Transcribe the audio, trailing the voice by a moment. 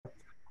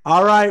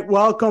All right,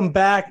 welcome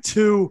back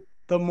to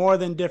the More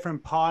Than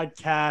Different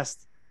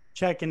podcast.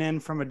 Checking in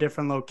from a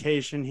different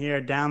location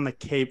here down the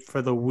Cape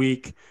for the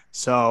week.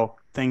 So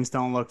things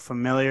don't look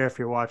familiar. If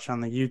you're watching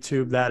on the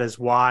YouTube, that is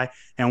why.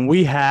 And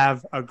we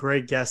have a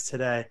great guest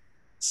today,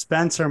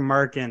 Spencer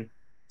Mirken,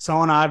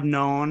 someone I've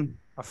known,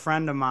 a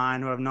friend of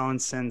mine who I've known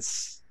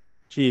since,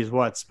 geez,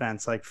 what,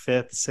 Spence, like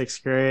fifth,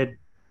 sixth grade?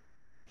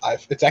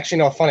 It's actually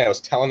not funny. I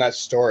was telling that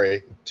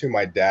story to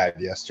my dad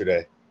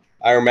yesterday.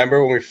 I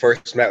remember when we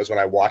first met was when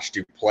I watched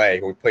you play,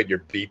 when we played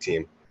your B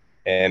team.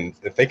 And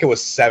I think it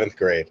was seventh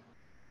grade.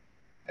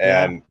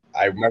 Yeah. And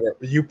I remember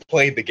you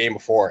played the game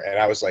before, and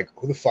I was like,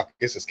 "Who the fuck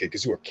is this kid?"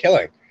 Because you were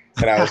killing.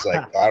 And I was like,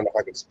 I don't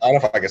know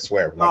if I can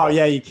swear. My Oh, bad.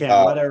 yeah, you can.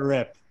 Uh, Let it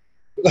rip.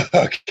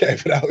 okay,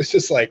 but I was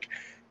just like,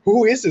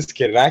 "Who is this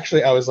kid?" And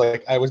actually, I was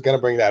like, I was gonna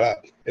bring that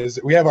up.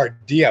 Is we have our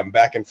DM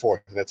back and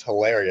forth, and it's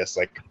hilarious.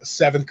 Like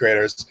seventh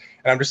graders,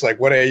 and I'm just like,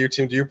 "What AU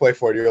team do you play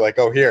for?" And you're like,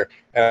 "Oh, here,"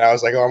 and I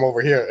was like, "Oh, I'm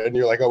over here," and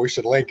you're like, "Oh, we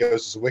should link." It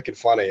was just wicked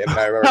funny, and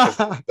I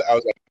remember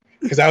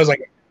because I was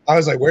like,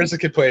 "Where does the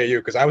kid play AU?"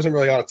 Because I wasn't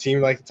really on a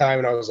team like the time,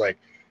 and I was like,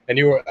 and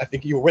you were, I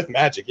think you were with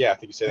Magic, yeah, I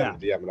think you said that Yeah. in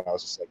the DM, and I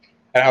was just like,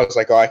 and I was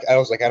like, I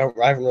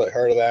haven't really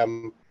heard of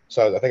them.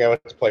 So I think I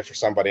went to play for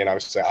somebody, and I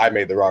was just saying I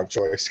made the wrong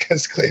choice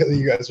because clearly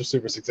you guys were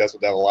super successful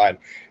down the line.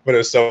 But it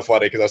was so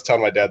funny because I was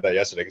telling my dad that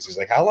yesterday because he's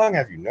like, "How long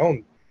have you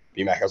known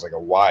BMAC?" I was like, "A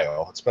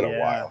while. It's been a Yeah,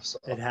 while." So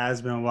it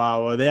has been a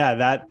while. Well, yeah,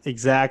 that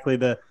exactly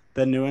the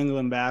New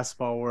England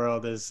basketball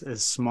world is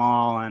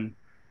small, and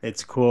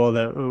it's cool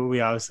that we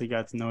obviously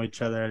got to know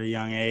each other at a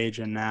young age,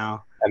 and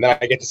now and then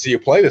I get to see you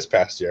play this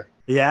past year.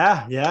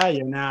 yeah,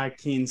 you're now at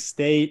Keene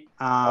State,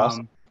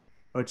 Awesome.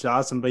 which is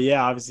awesome. But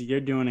yeah, obviously you're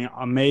doing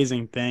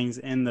amazing things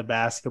in the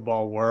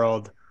basketball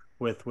world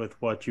with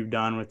what you've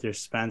done with your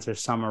Spencer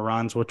summer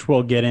runs, which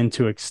we'll get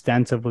into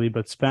extensively.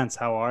 But Spence,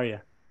 how are you?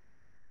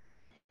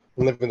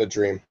 I'm living the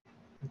dream.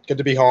 Good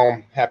to be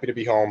home. Happy to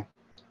be home.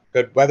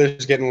 Good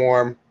weather's getting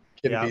warm.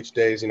 Getting Yeah. beach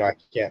days. I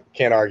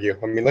can't argue.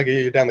 I mean, look at you.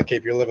 You're down the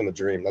Cape. You're living the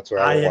dream. That's where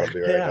I Yeah, want to be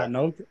right yeah,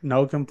 now.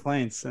 no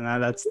complaints, and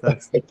that's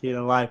the key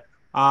to life.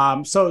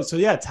 So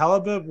yeah, tell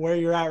a bit where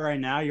you're at right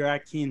now. You're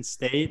at Keene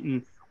State,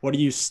 and what are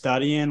you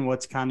studying?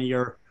 What's kind of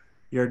your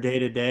day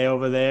to day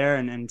over there,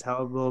 and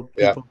tell a little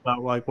Yeah. people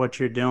about like what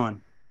you're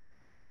doing.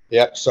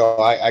 Yep. So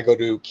I go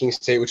to Keene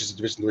State, which is a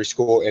Division III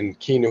school in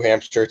Keene, New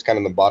Hampshire. It's kind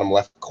of in the bottom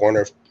left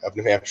corner of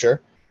New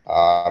Hampshire.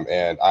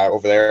 And I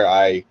over there,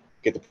 I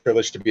get the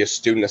privilege to be a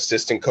student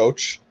assistant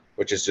coach,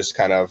 which is just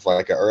kind of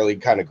like an early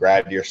kind of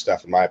grad year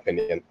stuff, in my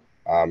opinion.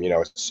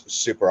 It's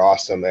super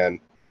awesome. And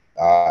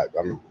I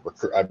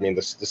mean,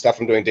 the stuff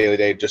I'm doing daily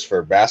day just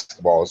for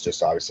basketball is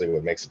just obviously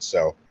what makes it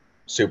so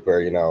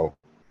super,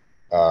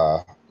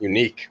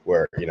 unique.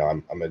 Where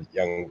I'm a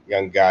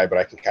young guy, but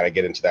I can kind of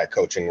get into that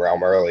coaching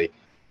realm early,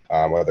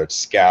 whether it's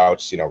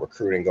scouts,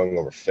 recruiting, going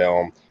over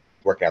film,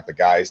 working out the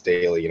guys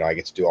daily. I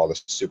get to do all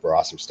this super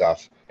awesome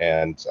stuff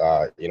and,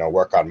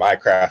 work on my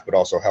craft, but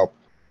also help.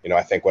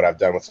 I think what I've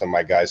done with some of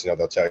my guys,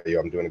 they'll tell you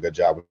I'm doing a good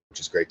job,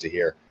 which is great to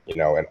hear,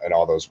 and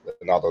all those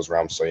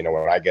realms. So,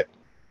 when I get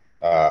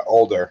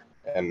older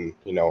and,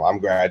 I'm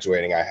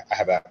graduating, I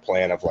have that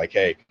plan of like,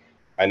 hey,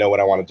 I know what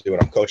I want to do,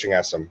 and I'm coaching. I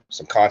have some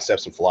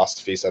concepts, some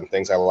philosophies, some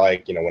things I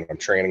like. When I'm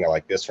training, I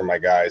like this for my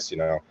guys.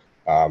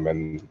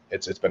 And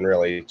it's been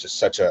really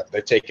just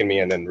they've taken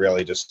me in and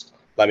really just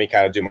let me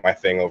kind of do my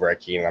thing over at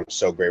Keene. And I'm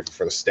so grateful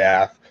for the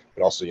staff,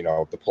 but also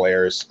the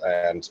players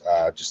and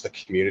just the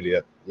community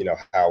that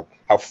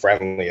how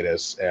friendly it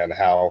is and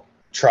how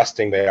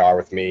trusting they are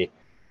with me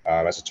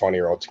as a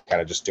 20-year-old to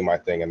kind of just do my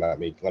thing and let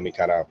me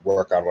kind of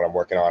work on what I'm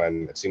working on,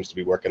 and it seems to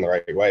be working the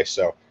right way.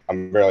 So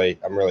I'm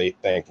really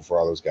thankful for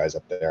all those guys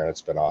up there, and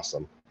it's been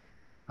awesome.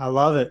 I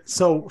love it.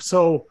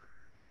 So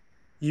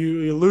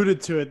you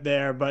alluded to it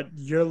there, but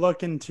you're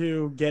looking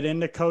to get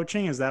into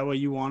coaching. Is that what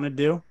you want to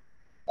do?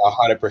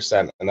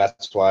 100%, and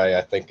that's why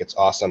I think it's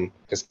awesome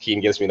because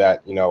Keene gives me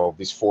that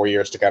these 4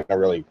 years to kind of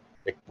really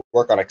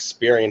work on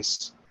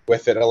experience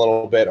with it a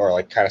little bit, or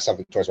like kind of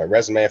something towards my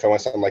resume if I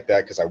want something like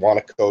that, because I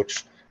want to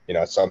coach.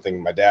 It's something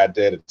my dad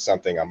did. It's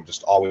something I'm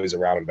just always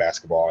around in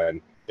basketball,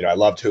 and I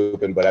loved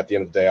hooping, but at the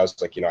end of the day, I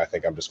was like, I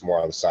think I'm just more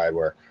on the side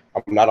where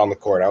I'm not on the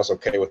court. I was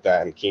okay with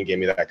that, and Keene gave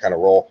me that kind of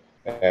role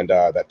and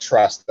that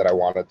trust that I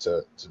wanted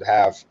to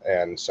have,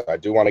 and so I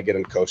do want to get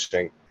in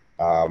coaching,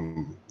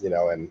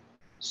 and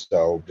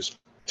so just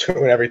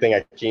doing everything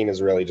at Keene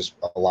is really just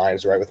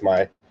aligns right with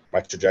my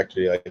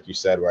trajectory, like you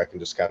said, where I can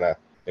just kind of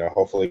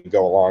hopefully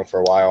go along for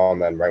a while,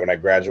 and then right when I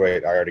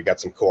graduate, I already got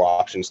some cool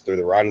options through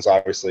the runs,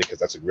 obviously, because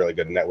that's a really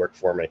good network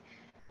for me.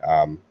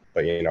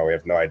 But we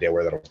have no idea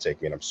where that'll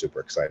take me, and I'm super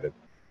excited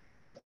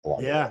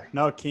along the Yeah, way.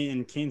 no,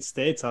 Keene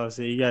State's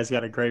obviously you guys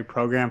got a great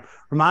program.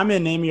 Remind me the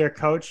name of your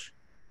coach.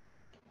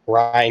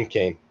 Ryan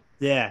Kane.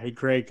 Yeah, he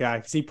great guy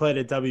because he played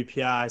at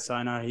WPI, so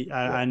I know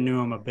I knew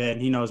him a bit.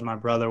 And he knows my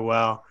brother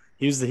well.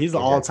 He's the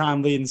all Mm-hmm.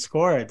 time leading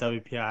scorer at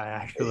WPI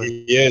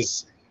actually. He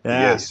is. He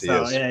Yeah, is. He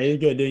so is. yeah, he's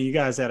good dude. You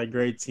guys had a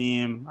great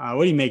team.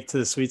 What do you make to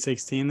the Sweet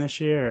 16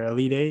 this year or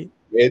Elite Eight?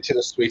 Made it to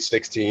the Sweet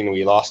 16.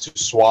 We lost to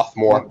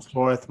Swarthmore, who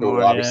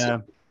Swarthmore, obviously yeah.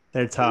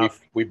 They're we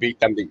tough. we beat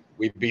them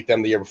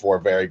the year before,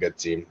 a very good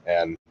team,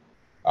 and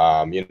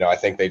I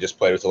think they just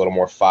played with a little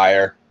more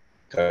fire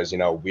because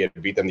we had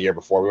beat them the year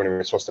before. We weren't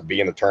even supposed to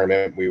be in the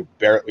tournament.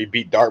 We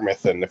beat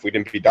Dartmouth, and if we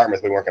didn't beat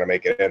Dartmouth, we weren't going to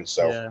make it in.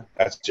 So Yeah.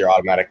 that's your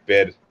automatic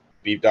bid.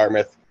 Beat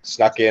Dartmouth,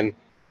 snuck in.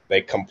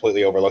 They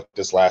completely overlooked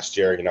us last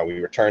year. We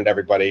returned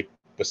everybody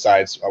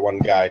besides one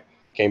guy.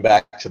 Came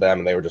back to them,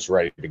 and they were just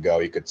ready to go.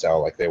 You could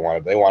tell like they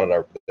wanted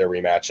their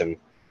rematch, and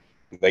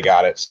they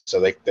got it. So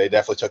they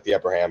definitely took the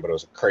upper hand. But it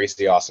was a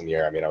crazy, awesome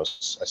year. I mean, I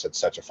said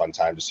such a fun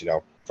time. Just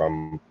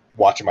from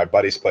watching my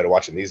buddies play to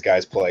watching these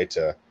guys play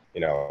to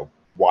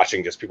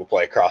watching just people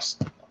play across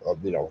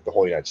the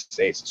whole United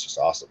States. It's just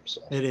awesome.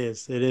 So It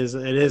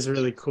is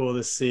really cool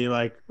to see,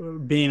 like,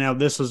 being out.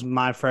 This was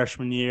my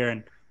freshman year,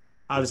 and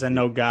obviously I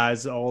know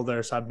guys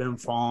older, so I've been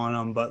following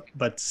them.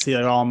 But to see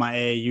like all my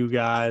AAU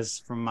guys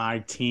from my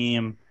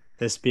team,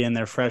 this being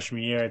their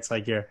freshman year, it's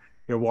like you're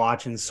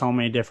watching so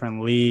many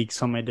different leagues,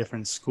 so many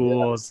different yeah,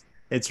 schools.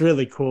 It's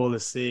really cool to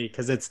see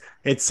because it's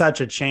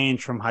such a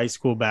change from high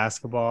school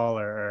basketball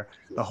or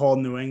the whole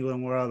New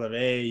England world of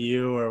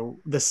AAU or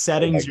the oh my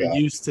settings you're god,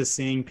 used to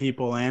seeing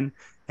people in,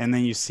 and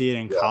then you see it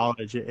in yeah.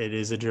 college. It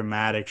is a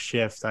dramatic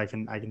shift. I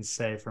can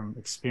say from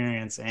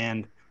experience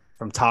and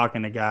from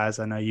talking to guys.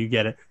 I know you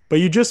get it,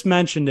 but you just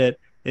mentioned it.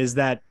 Is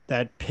that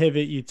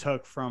pivot you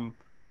took from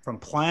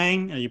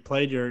playing? You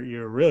played.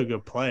 You're a really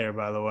good player,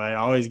 by the way.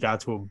 Always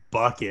got to a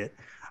bucket.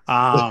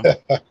 Um,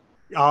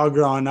 all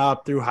growing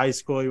up through high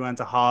school, you went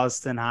to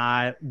Holliston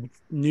High.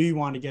 Knew you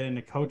wanted to get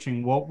into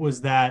coaching. What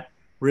was that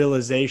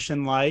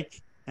realization like?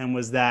 And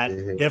was that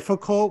Mm-hmm.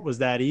 difficult? Was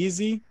that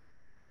easy?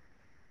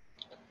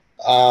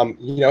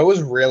 It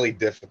was really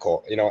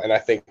difficult, and I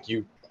think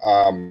you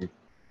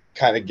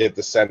kind of get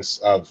the sense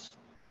of,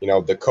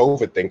 the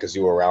COVID thing because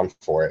you were around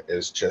for it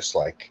is just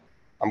like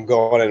I'm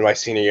going into my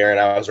senior year and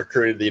I was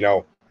recruited,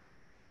 I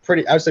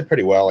would say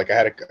pretty well. Like I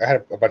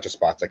had a bunch of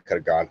spots I could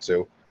have gone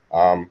to.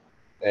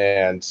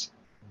 And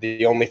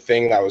the only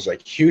thing that was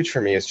like huge for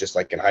me is just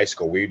like in high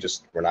school, we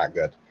just were not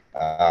good.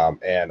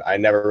 And I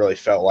never really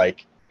felt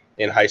like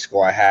in high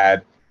school I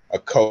had a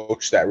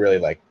coach that really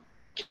like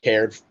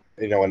cared,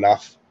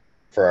 enough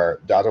for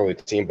not only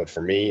the team, but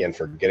for me and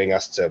for getting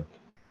us to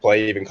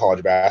play even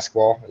college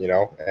basketball,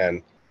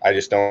 and I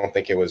just don't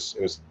think it was,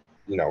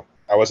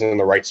 I wasn't in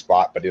the right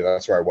spot, but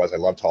that's where I was. I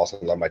loved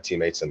Tolson, loved my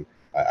teammates, and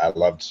I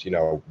loved,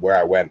 where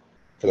I went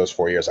for those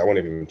 4 years. I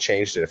wouldn't have even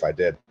changed it if I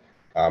did.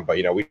 But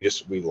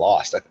we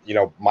lost.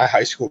 My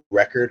high school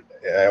record.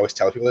 I always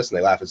tell people this, and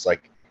they laugh. It's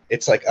like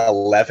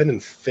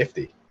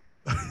 11-50.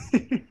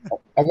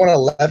 I won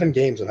 11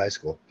 games in high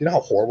school. Do you know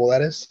how horrible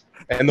that is?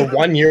 And the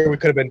one year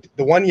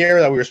the one year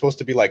that we were supposed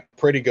to be like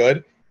pretty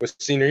good was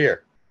senior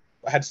year.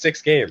 I had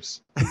 6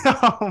 games.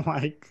 Oh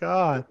my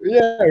god!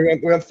 Yeah, we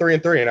went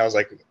 3-3, and I was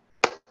like,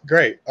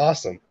 great,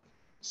 awesome.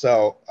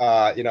 So,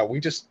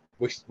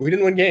 we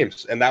didn't win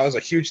games, and that was a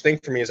huge thing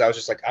for me. Is I was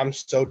just like, I'm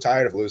so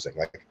tired of losing.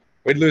 Like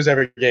we'd lose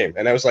every game,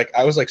 and I was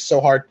like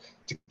so hard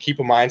to keep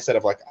a mindset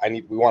of like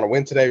we want to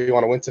win today. We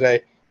want to win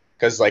today,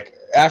 because like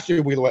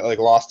after we like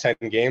lost 10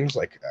 games,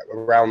 like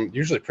around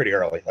usually pretty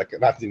early, like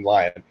not even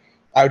lying,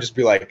 I would just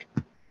be like,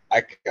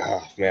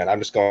 oh man, I'm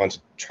just going to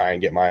try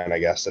and get mine, I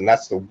guess, and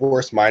that's the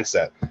worst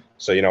mindset.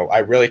 So I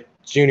really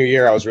junior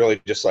year, I was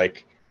really just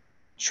like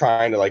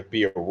trying to like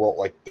be a role,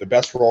 like the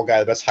best role guy,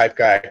 the best hype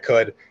guy I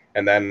could.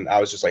 And then I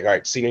was just like, all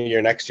right, senior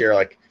year next year,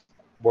 like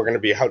we're going to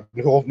be a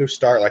whole new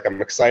start. Like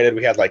I'm excited.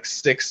 We had like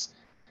 6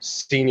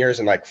 seniors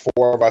and like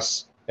 4 of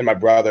us, and my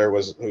brother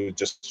who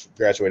just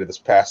graduated this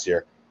past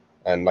year.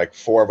 And like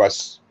 4 of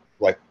us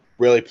like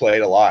really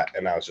played a lot.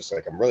 And I was just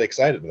like, I'm really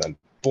excited. And then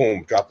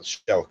boom, dropped the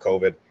show with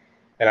COVID.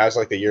 And I was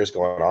like, the years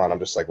going on, I'm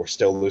just like, we're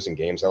still losing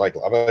games.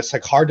 It's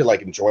like hard to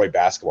like enjoy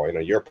basketball.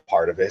 You're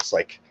part of it. It's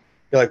like,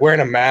 you're like wearing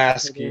a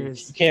mask. It You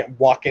is. can't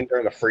walk in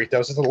during the free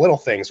throws. It's the little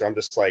things where I'm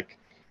just like,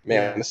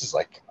 man, Yeah. this is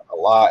like a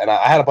lot. And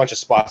I had a bunch of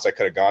spots I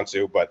could have gone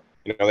to, but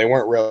they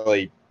weren't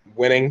really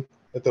winning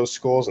at those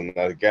schools. And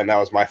again, that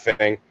was my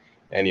thing.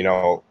 And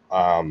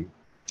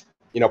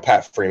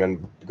Pat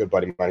Freeman, a good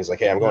buddy of mine, he's like,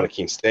 hey, I'm going to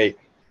Keene State,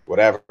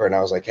 whatever. And I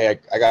was like, hey,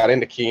 I got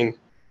into Keene.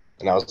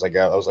 And I was like,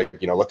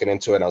 looking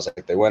into it. And I was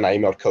like, they went. I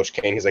emailed Coach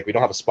Kane. He's like, we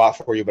don't have a spot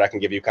for you, but I can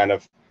give you kind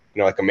of,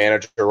 like a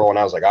manager role. And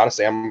I was like,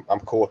 honestly, I'm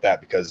cool with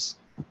that because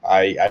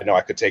I know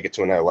I could take it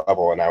to another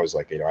level. And I was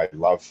like, I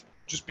love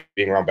just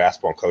being around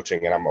basketball and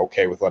coaching, and I'm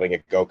okay with letting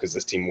it go because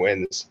this team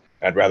wins.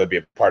 I'd rather be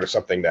a part of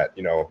something that,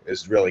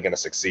 is really going to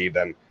succeed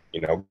than,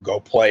 go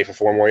play for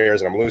 4 more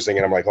years and I'm losing.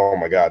 And I'm like, oh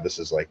my God, this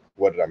is like,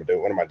 what did I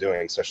do? What am I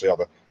doing? Especially all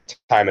the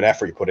time and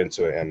effort you put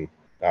into it. And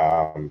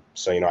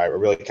so, I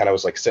really kind of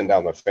was like sitting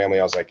down with the family.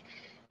 I was like,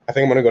 I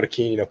think I'm going to go to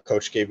Keene.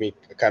 Coach gave me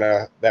kind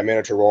of that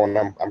manager role, and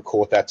I'm cool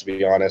with that, to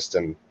be honest.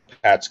 And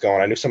Pat's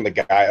going. I knew some of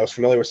the guys. I was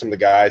familiar with some of the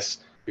guys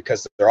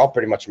because they're all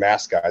pretty much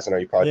mass guys. I know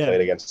you probably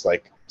played against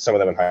like some of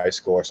them in high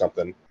school or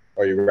something,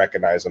 or you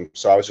recognize them.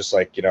 So I was just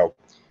like,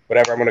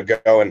 whatever, I'm going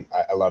to go. And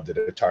I loved it.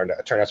 It turned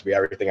out to be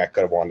everything I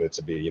could have wanted it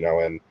to be,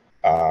 and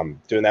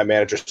doing that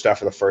manager stuff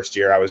for the first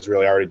year, I was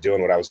really already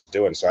doing what I was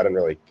doing. So I didn't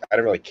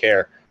really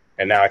care.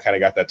 And now I kind of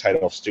got that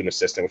title of student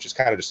assistant, which is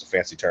kind of just a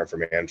fancy term for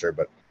manager.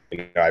 But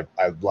I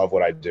love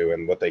what I do,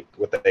 and what they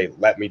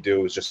let me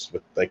do is just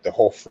with like the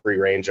whole free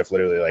range of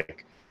literally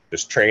like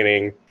just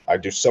training. I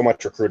do so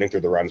much recruiting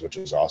through the runs, which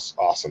is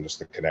awesome. Just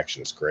the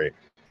connection is great.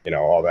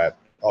 All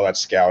that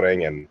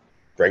scouting and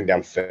breaking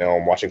down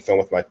film, watching film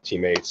with my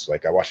teammates.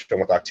 Like I watch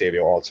film with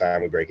Octavio all the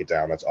time. We break it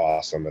down. That's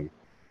awesome. And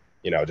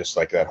just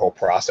like that whole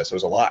process, it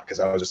was a lot because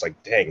I was just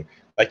like, dang,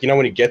 like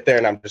when you get there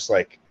and I'm just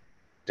like,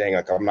 dang,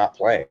 like I'm not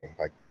playing.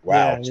 Like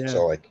wow. Yeah.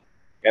 So like.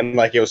 And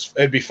like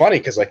it'd be funny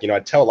because like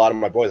I'd tell a lot of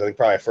my boys. I think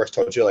probably I first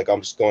told you like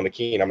I'm just going to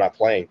Keene. I'm not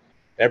playing.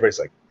 And everybody's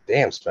like,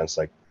 "Damn, Spence,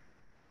 like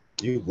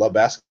you love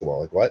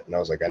basketball." Like what? And I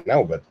was like, "I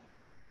know, but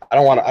I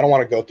don't want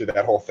to go through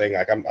that whole thing.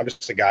 Like I'm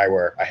just a guy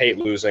where I hate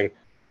losing.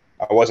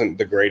 I wasn't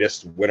the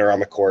greatest winner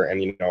on the court,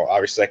 and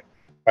obviously like,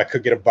 if I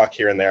could get a buck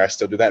here and there, I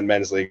still do that in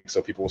men's league,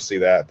 so people will see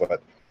that.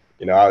 But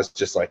I was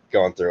just like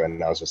going through,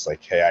 and I was just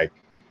like, hey,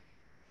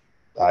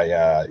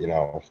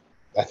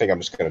 I think I'm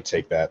just gonna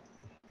take that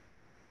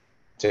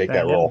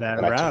role.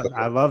 That route.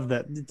 I love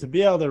that, to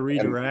be able to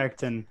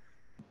redirect, and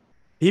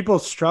people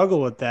struggle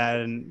with that,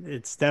 and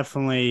it's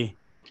definitely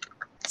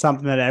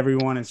something that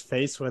everyone is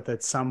faced with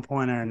at some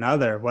point or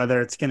another, whether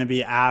it's going to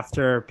be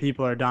after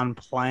people are done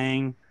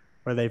playing,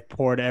 where they've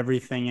poured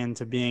everything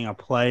into being a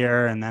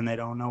player and then they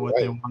don't know what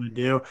they want to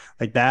do.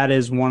 Like that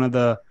is one of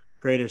the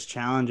greatest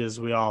challenges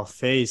we all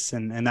face,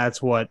 and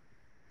that's what,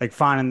 like,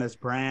 finding this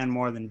brand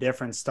More Than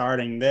Different,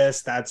 starting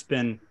this, that's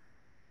been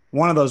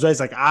one of those ways.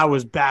 Like I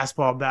was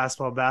basketball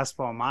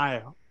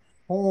my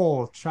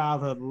whole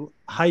childhood,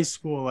 high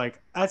school.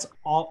 Like that's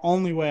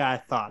only way I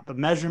thought. The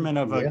measurement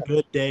of a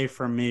good day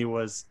for me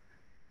was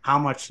how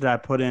much did I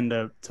put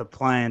into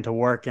playing, to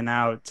working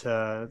out,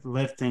 to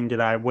lifting.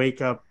 Did I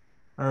wake up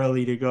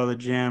early to go to the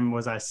gym?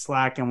 Was I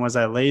slacking? Was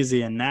I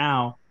lazy? And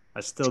now I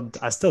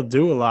still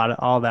do a lot of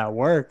all that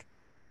work,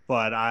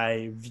 but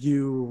I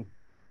view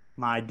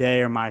my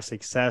day or my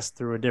success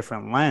through a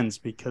different lens,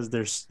 because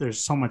there's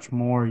so much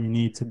more you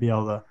need to be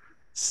able to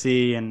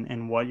see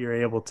and what you're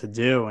able to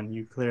do. And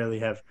you clearly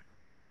have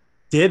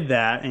did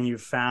that, and you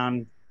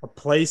found a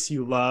place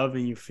you love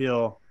and you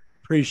feel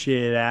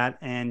appreciated at,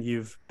 and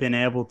you've been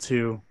able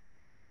to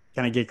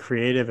kind of get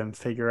creative and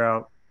figure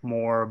out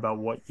more about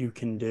what you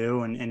can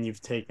do. And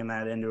you've taken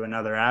that into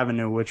another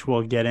avenue, which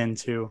we'll get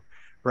into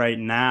right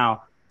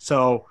now.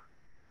 So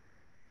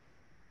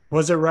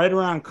was it right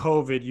around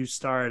COVID you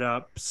started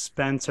up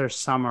Spencer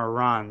Summer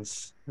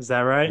Runs? Is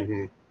that right?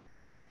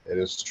 Mm-hmm. It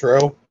is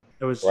true.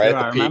 It was right true.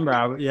 I remember.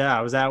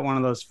 I was at one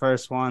of those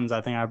first ones. I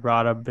think I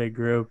brought up a big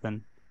group,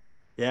 and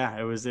yeah,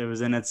 it was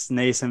in its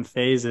nascent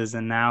phases,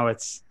 and now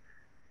it's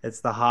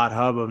the hot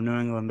hub of New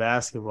England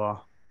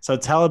basketball. So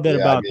tell a bit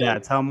about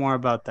that. Tell more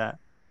about that.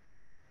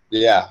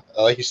 Yeah,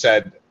 like you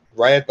said,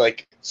 right at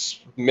like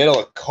middle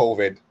of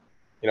COVID,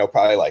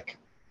 probably like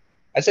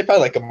I'd say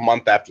probably like a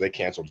month after they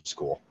canceled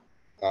school.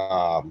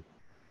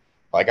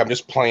 Like I'm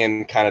just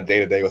playing kind of day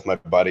to day with my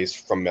buddies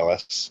from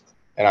Millis,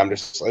 and I'm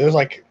just, it was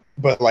like,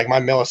 but like my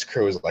Millis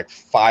crew is like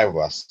 5 of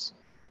us.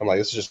 I'm like,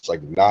 this is just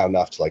like not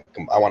enough to like,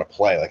 I want to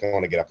play, like I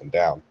want to get up and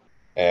down.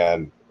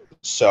 And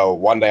so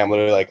one day I'm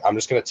literally like, I'm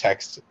just going to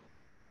text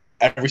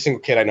every single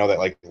kid I know that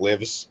like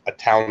lives a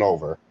town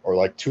over or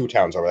like 2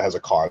 towns over that has a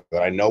car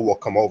that I know will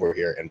come over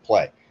here and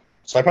play.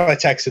 So I probably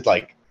texted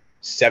like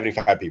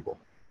 75 people,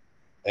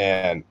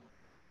 and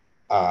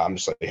I'm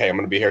just like, hey, I'm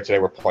going to be here today.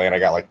 We're playing. I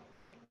got like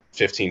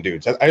 15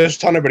 dudes. I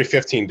just told everybody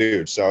 15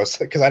 dudes. So it's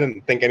because I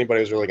didn't think anybody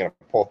was really going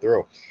to pull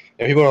through.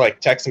 And people are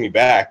like texting me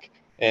back,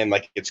 and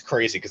like it's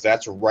crazy because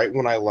that's right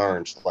when I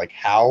learned like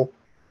how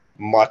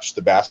much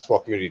the basketball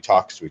community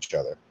talks to each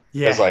other.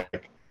 Yeah. Because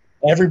like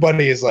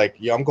everybody is like,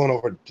 yeah, I'm going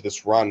over to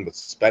this run with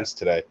Spence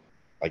today.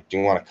 Like, do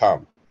you want to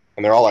come?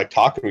 And they're all like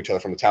talking to each other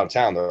from the town to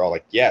town. They're all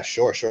like, yeah,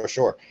 sure.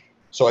 So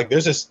like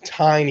there's this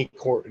tiny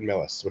court in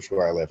Millis, which is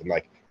where I live, and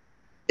like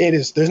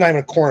there's not even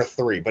a corner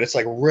 3, but it's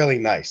like really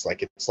nice.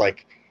 Like it's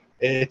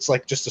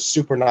like just a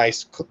super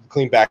nice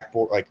clean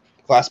backboard, like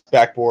glass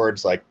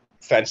backboards, like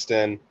fenced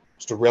in,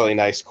 just a really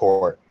nice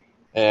court.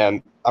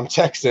 And I'm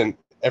texting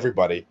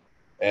everybody,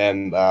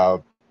 and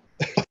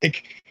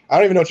like I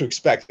don't even know what to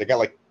expect. They got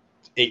like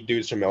 8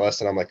 dudes from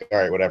Millis, and I'm like, all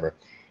right, whatever.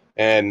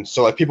 And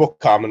so like people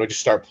come and we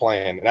just start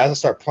playing. And as I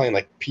start playing,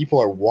 like people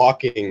are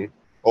walking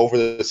over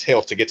this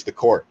hill to get to the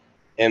court,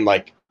 and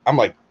like I'm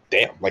like,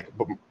 damn, like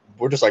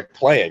we're just like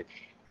playing.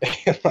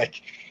 And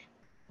like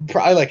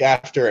probably like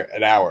after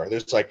an hour,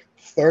 there's like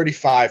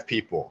 35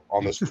 people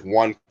on this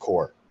one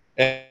court,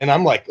 and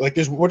I'm like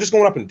we're just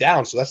going up and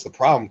down. So that's the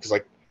problem, because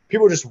like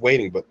people are just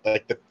waiting. But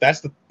like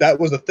that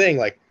was the thing.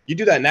 Like you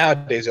do that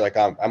nowadays, you're like,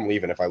 I'm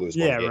leaving if I lose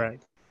one game.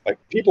 Right. Like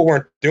people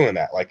weren't doing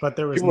that. Like, but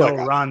there was no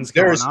runs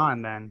going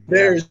on then.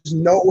 There's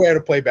nowhere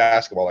to play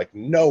basketball. Like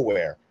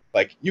nowhere.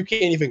 Like you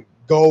can't even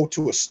go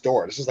to a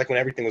store. This is like when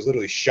everything was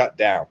literally shut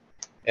down,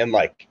 and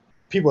like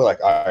people are like,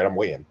 all right, I'm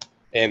waiting.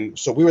 And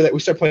so we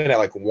started playing at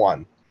like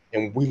 1,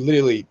 and we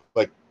literally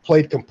like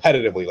played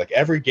competitively. Like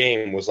every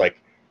game was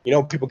like,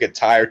 people get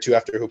tired too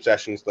after hoop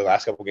sessions. The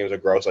last couple games are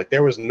gross. Like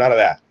there was none of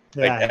that.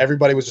 Yeah. Like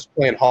everybody was just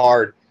playing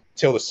hard.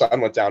 till the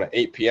sun went down at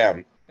 8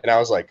 p.m. And I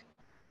was like,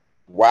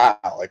 wow,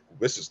 like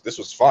this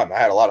was fun. I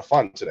had a lot of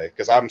fun today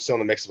because I'm still in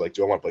the mix of like,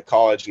 do I want to play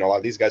college? You know, a lot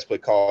of these guys play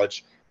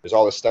college. There's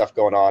all this stuff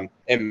going on,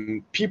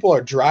 and people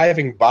are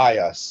driving by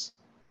us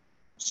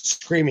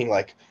screaming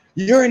like,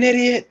 "You're an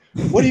idiot!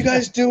 What are you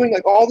guys doing?"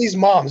 Like all these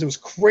moms, it was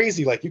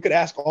crazy. Like you could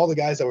ask all the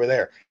guys that were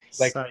there.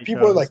 Like Psychos,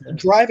 people are like yeah.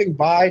 driving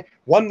by.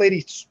 One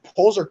lady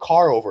pulls her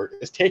car over,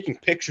 is taking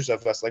pictures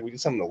of us like we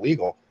did something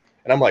illegal,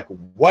 and I'm like,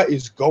 "What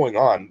is going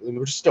on?" And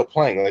we're just still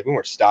playing. Like we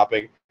weren't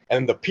stopping.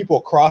 And the people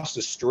across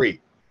the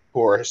street,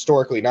 who are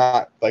historically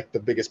not like the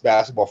biggest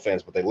basketball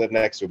fans, but they live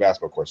next to a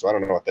basketball court, so I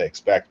don't know what they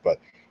expect, but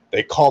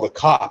they call the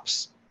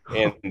cops,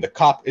 and the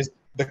cop is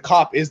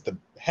the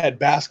head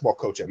basketball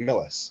coach at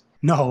Millis.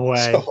 No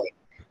way. So like,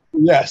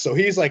 yeah, so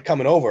he's like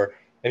coming over,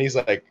 and he's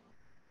like,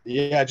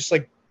 "Yeah, just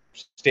like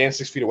stand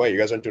 6 feet away. You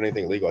guys aren't doing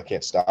anything illegal. I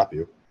can't stop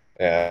you."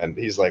 And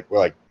he's like, "We're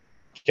like,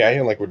 okay,"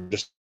 and like we're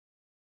just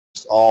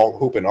all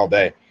hooping all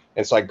day.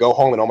 And so I go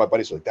home, and all my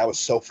buddies were like, "That was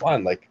so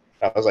fun!" Like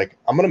I was like,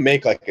 "I'm gonna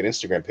make like an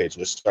Instagram page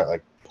and just start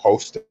like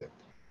posting."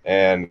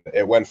 And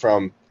it went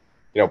from,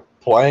 you know,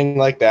 playing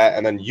like that,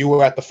 and then you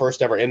were at the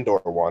first ever indoor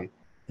one.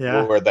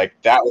 Yeah. Where like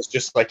that was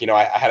just like, you know,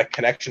 I had a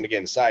connection to get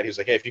inside. He was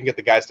like, "Hey, if you can get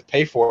the guys to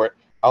pay for it,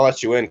 I'll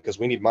let you in because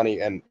we need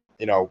money, and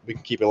you know we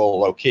can keep it a little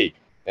low key."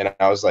 And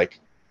I was like,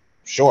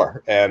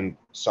 "Sure." And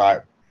so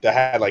I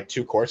had like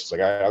 2 courses.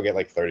 Like, all right, I'll get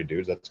like 30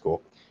 dudes. That's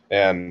cool.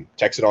 And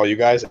texted all you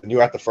guys, and you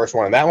were at the first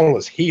one, and that one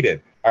was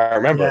heated. I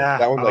remember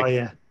that one. Like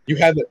yeah. you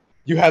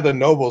had the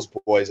Nobles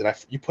boys, and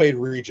you played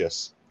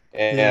Regis,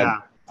 and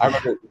Yeah. I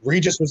remember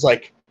Regis was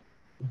like,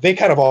 they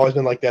kind of always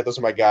been like that. Those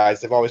are my guys.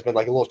 They've always been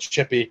like a little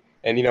chippy.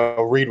 And, you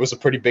know, Reed was a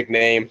pretty big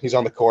name. He's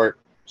on the court.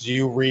 It was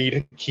you,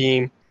 Reed,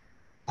 Keem.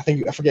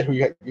 I forget who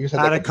you had. You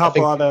I had a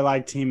couple other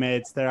like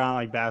teammates. They're not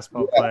like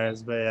basketball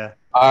players, but yeah.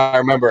 I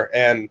remember.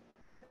 And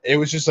it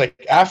was just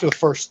like after the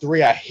first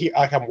 3,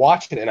 I'm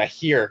watching it and I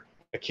hear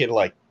a kid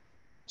like,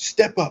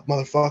 "Step up,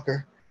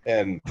 motherfucker."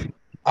 And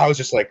I was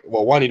just like,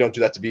 well, 1, you don't do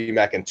that to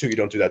BMAC, and 2, you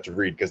don't do that to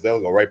Reed because they'll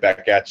go right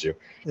back at you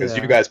because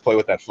you guys play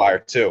with that fire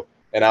too.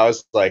 And I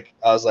was like,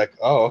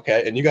 oh,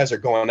 okay. And you guys are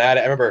going at it.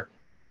 I remember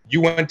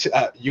you went to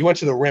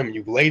the rim and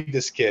you laid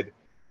this kid,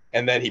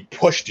 and then he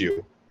pushed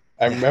you.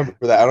 I remember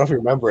that. I don't know if you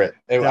remember it.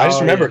 And I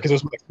just remember because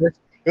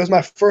it was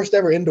my first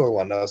ever indoor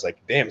one. And I was like,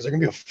 damn, is there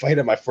gonna be a fight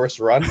at my first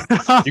run?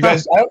 You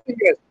guys, I don't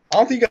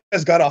think you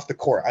guys got off the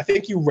court. I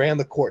think you ran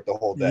the court the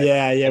whole day.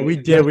 Yeah, we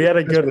did. We had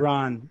a good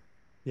run.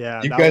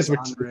 Yeah, you guys were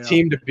the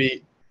team to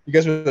beat. You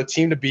guys were the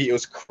team to beat. It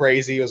was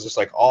crazy. It was just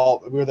like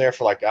we were there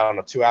for like, I don't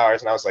know, 2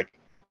 hours, and I was like,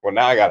 well,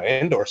 now I got an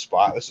indoor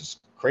spot. This is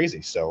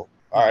crazy. So,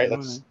 all right,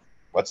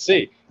 let's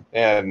see.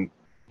 And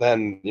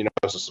then, you know,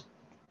 I just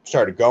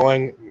started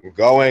going,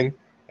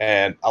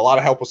 and a lot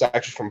of help was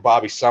actually from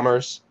Bobby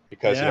Summers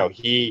because, you know,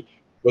 he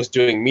was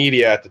doing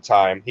media at the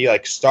time. He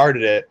like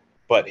started it,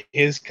 but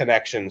his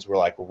connections were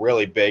like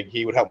really big.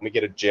 He would help me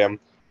get a gym.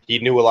 He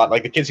knew a lot.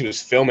 Like the kids he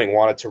was filming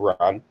wanted to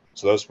run.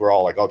 So those were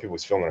all like all the people he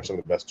was filming are some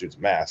of the best dudes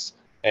in Mass.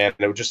 And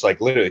it would just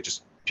like literally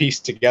just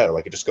pieced together.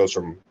 Like it just goes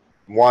from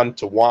 1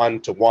 to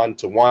 1 to 1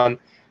 to 1.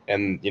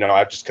 And, you know,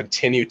 I've just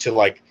continued to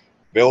like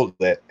build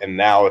it. And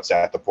now it's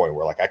at the point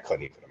where like I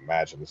couldn't even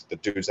imagine this. The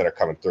dudes that are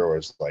coming through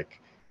is like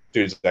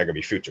dudes that are going to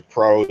be future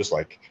pros.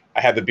 Like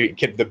I had the big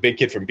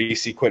kid from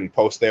BC, Quentin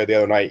Post, there the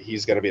other night.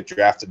 He's going to be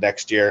drafted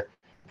next year,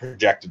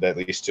 projected at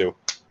least to.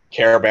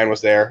 Caravan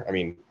was there. I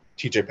mean,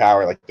 TJ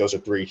Power, like those are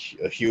 3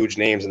 huge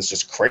names. And it's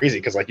just crazy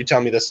because like you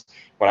tell me this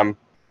when I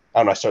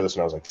don't know, I started this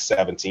when I was like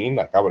 17.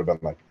 Like I would have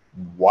been like,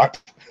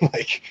 what?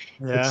 Like,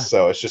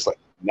 so it's just like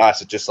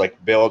nuts. It just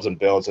like builds and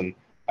builds. And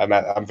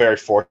I'm very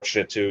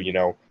fortunate to, you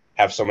know,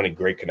 have so many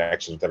great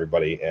connections with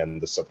everybody,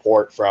 and the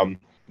support from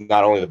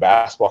not only the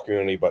basketball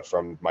community, but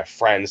from my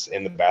friends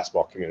in the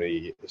basketball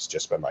community. It's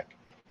just been like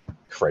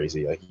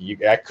crazy. Like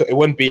it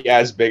wouldn't be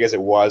as big as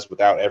it was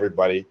without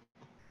everybody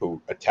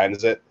who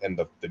attends it, and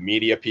the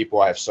media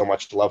people I have so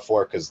much love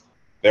for because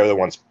they're the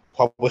ones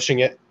publishing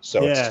it.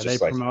 So it's just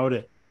they promote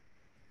it.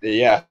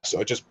 Yeah,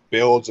 so it just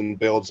builds and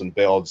builds and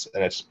builds,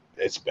 and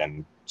it's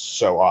been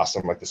so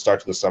awesome. Like the start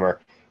to the summer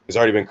has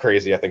already been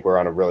crazy. I think we're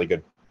on a really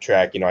good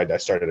track. You know, I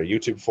started a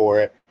YouTube for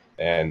it,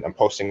 and I'm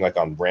posting like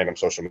on random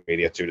social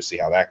media too to see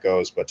how that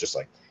goes. But just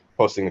like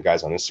posting the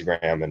guys on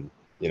Instagram, and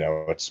you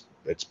know,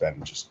 it's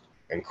been just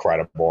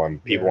incredible,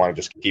 and people want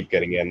to just keep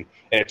getting in.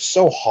 And it's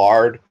so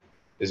hard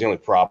is the only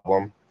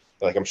problem.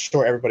 Like I'm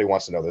sure everybody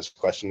wants to know this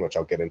question, which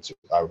I'll get into.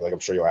 Like I'm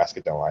sure you'll ask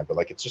it down the line. But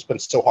like it's just been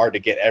so hard to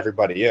get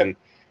everybody in.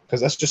 Because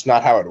that's just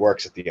not how it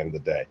works at the end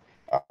of the day.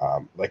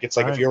 Like it's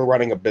like if you're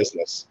running a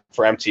business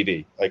for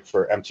MTD,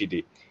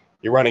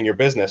 you're running your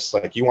business,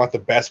 like you want the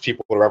best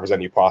people to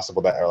represent you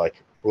possible that are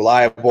like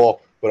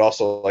reliable, but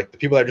also like the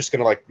people that are just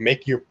going to like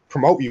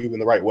promote you in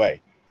the right way.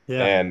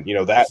 Yeah. And, you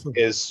know, that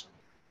is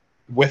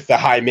with the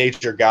high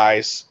major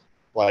guys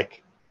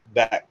like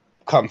that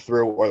come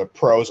through, or the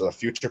pros or the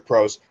future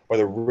pros or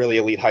the really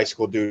elite high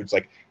school dudes,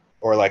 like,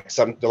 or like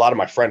a lot of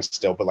my friends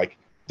still, but like,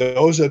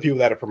 those are the people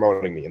that are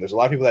promoting me. And there's a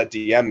lot of people that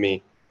DM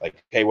me like,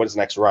 hey, what is the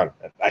next run?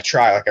 And I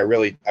try, like I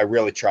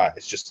really try.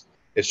 It's just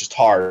it's just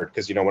hard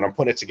because, you know, when I'm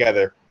putting it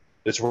together,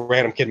 this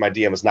random kid in my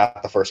DM is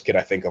not the first kid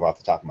I think of off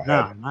the top of my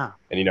head. No.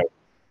 And, you know,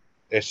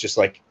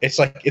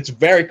 it's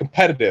very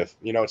competitive.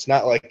 You know, it's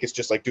not like it's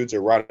just like dudes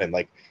are running.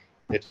 Like,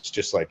 it's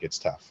just like it's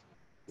tough.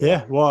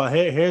 Yeah. Well,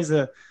 here's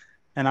and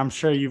I'm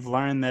sure you've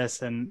learned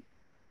this, and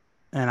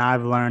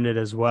I've learned it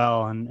as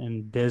well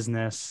in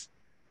business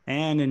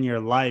and in your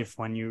life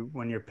when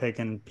you're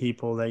picking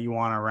people that you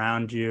want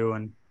around you,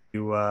 and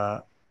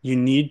you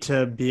need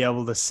to be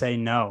able to say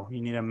no.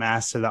 You need to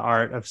master the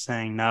art of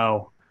saying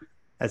no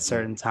at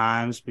certain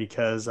times,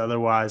 because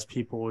otherwise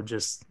people will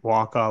just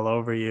walk all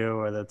over you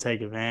or they'll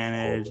take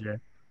advantage.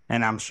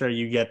 And I'm sure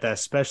you get that,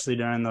 especially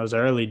during those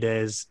early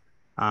days.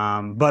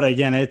 But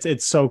again,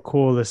 it's so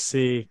cool to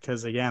see,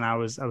 because again, I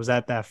was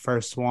at that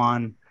first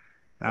one.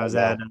 I was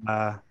at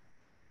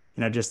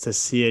just to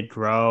see it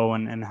grow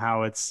and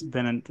how it's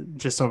been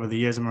just over the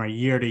years. I remember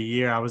year to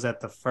year, I was at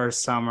the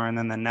first summer and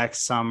then the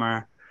next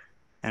summer,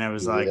 and it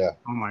was like,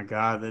 oh my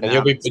God. And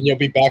you'll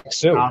be back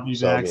soon. I'll be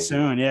back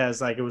soon. Yeah.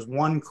 It's like, it was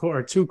 1 court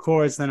or 2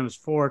 courts, then it was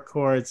 4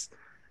 courts.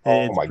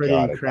 It's pretty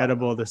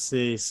incredible to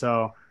see.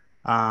 So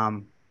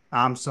I'm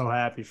so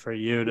happy for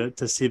you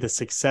to see the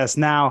success.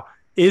 Now,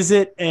 is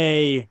it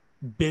a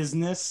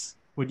business?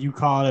 Would you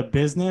call it a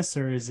business,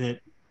 or is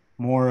it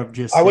more of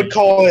just I would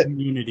call it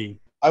community?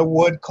 I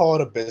would call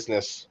it a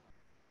business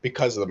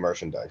because of the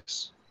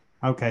merchandise.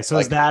 Okay. So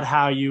like, is that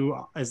how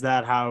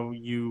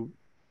you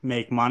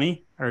make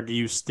money, or do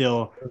you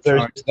still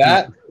there's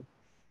that,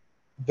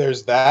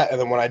 and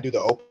then when I do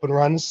the open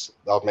runs,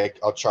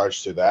 I'll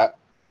charge to that,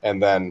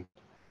 and then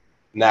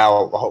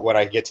now when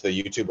I get to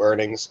the YouTube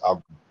earnings,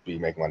 I'll be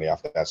making money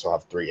off that, so I'll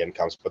have 3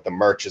 incomes. But the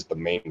merch is the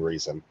main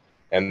reason,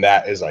 and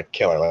that is like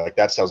killer. Like,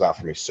 that sells out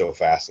for me so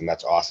fast, and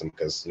that's awesome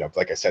because, you know,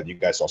 like I said, you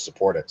guys all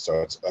support it,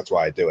 so that's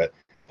why I do it.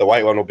 The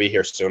white one will be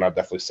here soon. I'll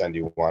definitely send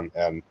you one,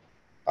 and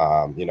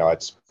you know,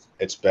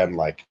 it's been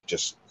like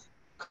just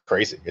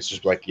crazy. It's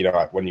just like, you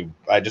know,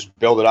 I just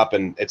build it up,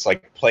 and it's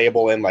like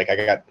playable in, like, I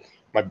got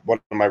one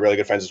of my really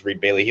good friends is Reed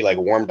Bailey. He like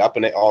warmed up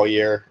in it all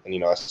year, and, you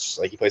know, it's just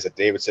like he plays at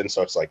Davidson,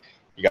 so it's like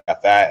you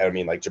got that. I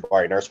mean, like,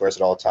 Jabari Nurse wears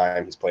it all the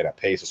time. He's playing at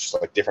Pace. It's just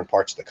like different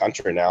parts of the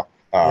country now.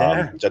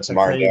 Judson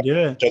Martindale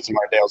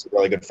is a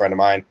really good friend of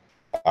mine,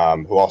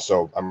 who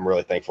also I'm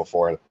really thankful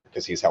for,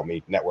 because he's helped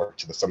me network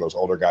to some of those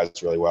older guys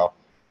really well.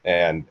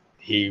 And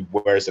he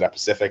wears it at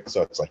Pacific,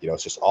 so it's like, you know,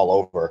 it's just all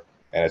over,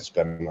 and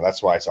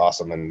that's why it's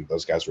awesome, and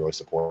those guys really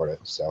support it.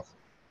 So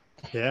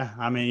yeah,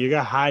 I mean, you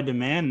got high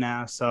demand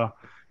now, so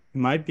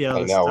you might be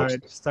able to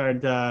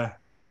start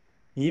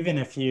even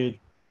if you,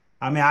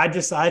 I mean,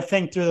 I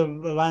think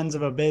through the lens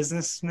of a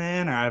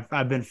businessman, or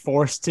I've been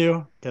forced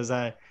to, because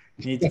I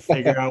need to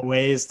figure out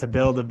ways to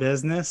build a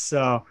business.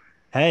 So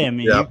hey, I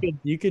mean,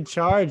 you could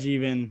charge,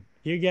 even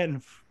you're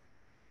getting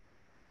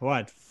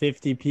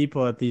 50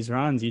 people at these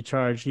runs, you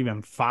charge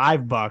even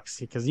 $5,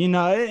 because, you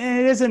know, it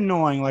is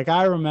annoying. Like,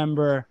 I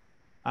remember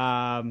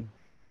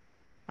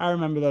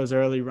those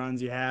early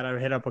runs you had. I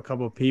hit up a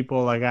couple of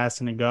people, like,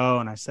 asking to go,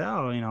 and I said,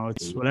 oh, you know,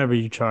 it's whatever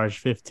you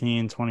charge,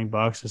 $15-20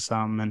 or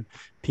something, and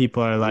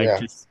people are like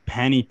just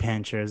penny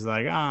pinchers,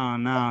 like, oh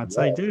no. It's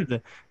like,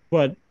 dude,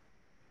 but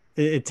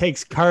it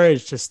takes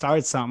courage to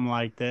start something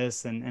like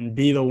this and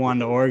be the one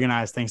to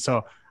organize things.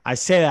 So I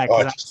say that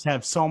because I just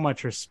have so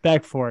much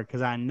respect for it,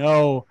 because I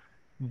know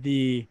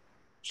the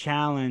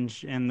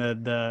challenge and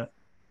the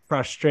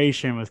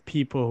frustration with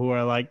people who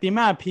are like, the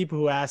amount of people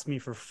who ask me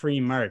for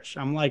free merch.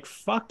 I'm like,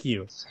 fuck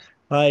you.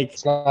 Like,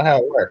 it's not how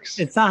it works.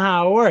 It's not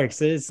how it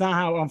works. It's not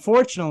how,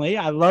 unfortunately,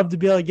 I love to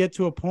be able to get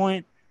to a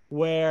point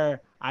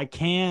where I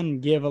can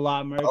give a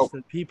lot of merch to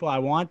the people I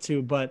want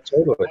to, but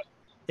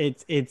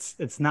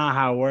it's not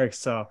how it works.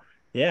 So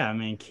yeah, I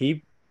mean,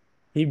 keep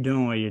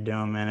doing what you're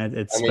doing, man.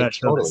 It's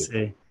special to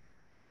see.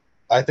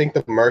 I think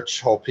the merch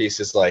whole piece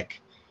is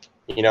like,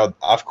 you know,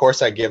 of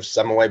course I give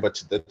some away, but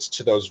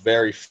to those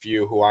very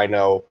few who I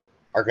know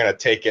are going to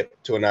take it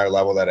to another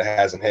level that it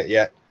hasn't hit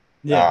yet.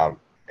 Yeah.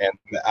 And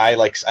I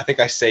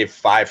think I save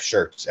 5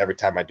 shirts every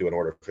time I do an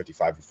order of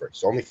 55 for free.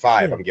 So only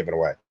 5 I'm giving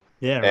away.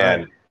 Yeah.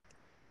 And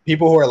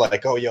people who are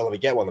like, oh, yo, let me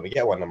get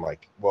one. I'm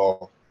like,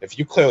 well, if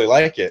you clearly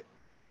like it,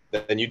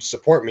 then you'd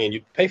support me and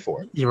you'd pay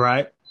for it. You're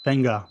right.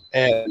 Bingo.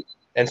 And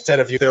instead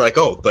of they're like,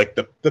 oh, like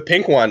the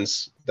pink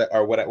ones that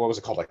are what was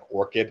it called, like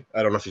orchid?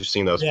 I don't know if you've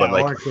seen those, but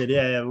like orchid,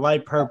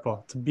 light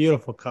purple. It's a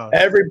beautiful color.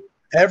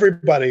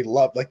 Everybody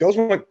loved, like, those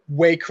went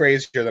way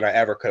crazier than I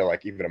ever could have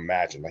like even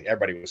imagined. Like,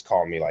 everybody was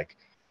calling me like,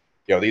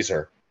 yo, these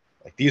are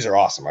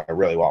awesome. I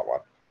really want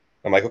one.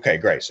 I'm like, okay,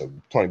 great. So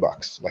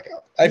 $20. Like,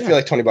 I feel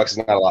like $20 is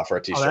not a lot for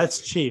a t-shirt. Oh,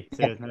 that's cheap,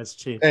 dude. That's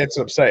cheap. That's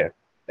what I'm saying.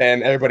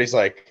 And everybody's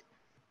like,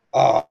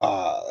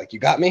 like, you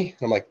got me?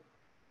 And I'm like,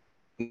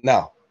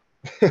 no.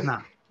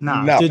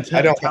 No, dude,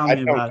 I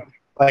don't.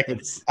 Like,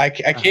 I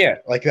can't.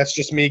 Like, that's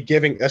just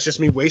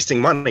me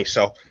wasting money.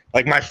 So,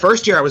 like, my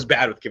first year I was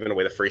bad with giving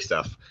away the free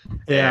stuff.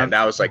 Yeah. And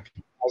I was like,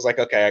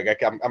 okay,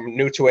 I'm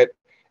new to it.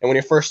 And when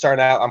you're first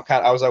starting out,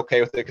 I was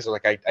okay with it, because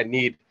like I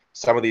need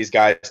some of these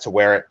guys to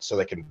wear it so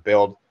they can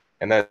build.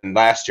 And then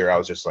last year I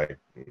was just like,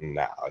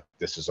 nah,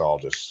 this is all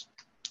just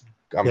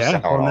I'm Yeah,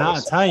 well, selling all now I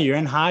this tell you, you're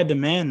in high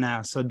demand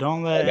now, so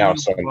don't let now. anyone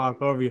So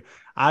walk over you.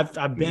 I've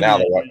been now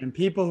there, the what? and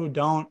people who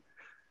don't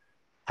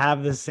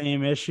have the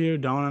same issue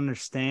don't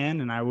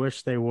understand, and I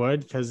wish they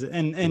would, because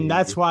and Mhm.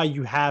 that's why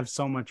you have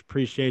so much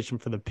appreciation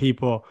for the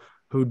people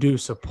who do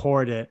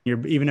support it.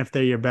 You're even if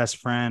they're your best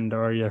friend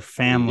or your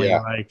family, Yeah,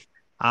 like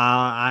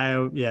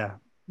I yeah.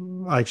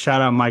 Like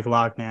shout out Mike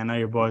Lockney. I know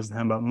you're boys with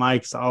him, but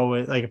Mike's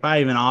always like if I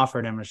even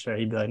offered him a shirt,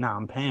 he'd be like, "No,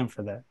 I'm paying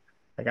for that."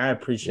 Like I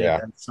appreciate yeah,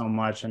 that so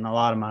much, and a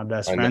lot of my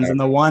best I friends, know. and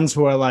the ones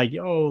who are like,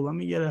 "Yo, let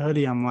me get a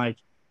hoodie," I'm like,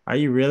 "Are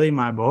you really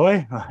my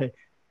boy?"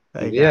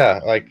 Like, Yeah,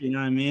 like you know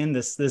what I mean?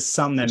 This is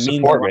something you that means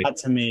a support me. lot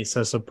to me,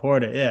 so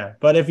support it. Yeah,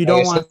 but if you Like, don't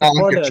it's want to not like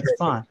support you're it, that's charging.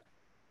 fine.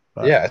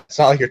 But Yeah, it's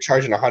not like you're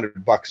charging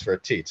 $100 for a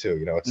tee too.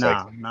 You know, it's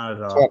like no, not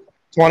at all.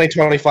 20, 20,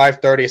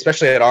 25, 30,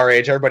 especially at our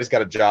age. Everybody's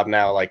got a job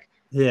now. Like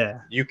Yeah,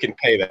 you can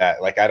pay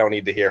that. Like I don't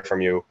need to hear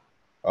from you.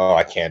 Oh,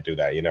 I can't do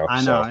that. You know. I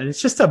know. So And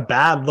it's just a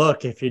bad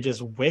look if you're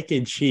just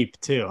wicked cheap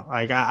too.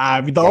 Like the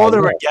I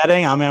older we're know.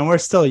 getting, I mean, we're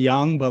still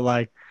young, but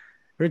like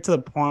we're to the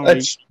point where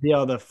you That's be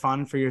able to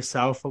fund for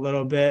yourself a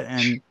little bit.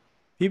 And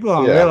people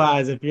don't yeah,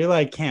 realize if you're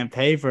like can't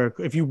pay for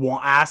if you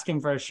want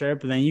asking for a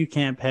shirt, but then you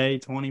can't pay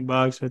 $20,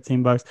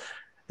 $15.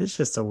 It's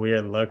just a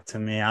weird look to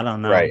me. I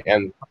don't know. right.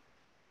 And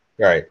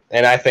right.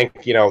 And I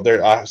think,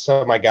 there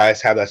some of my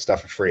guys have that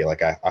stuff for free.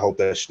 Like I hope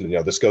this,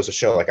 this goes to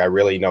show like I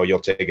really know you'll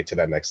take it to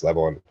that next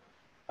level. And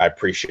I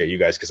appreciate you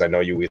guys because I know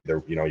you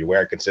either, you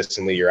wear it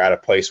consistently, you're at a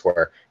place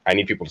where I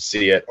need people to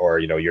see it, or,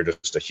 you're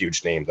just a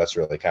huge name. That's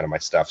really kind of my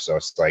stuff. So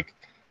it's like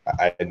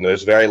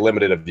there's very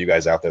limited of you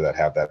guys out there that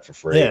have that for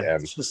free. Yeah,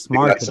 And it's just the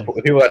people that marketing.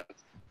 support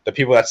the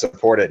people that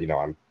support it,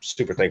 I'm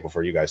super thankful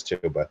for you guys too.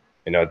 But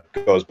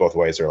it goes both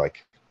ways. Or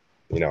like,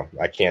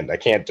 I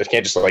can't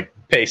just like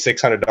pay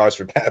 $600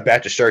 for a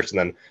batch of shirts and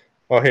then,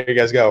 oh, here you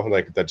guys go.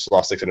 Like that just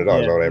lost $600 Yeah,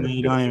 or no, whatever.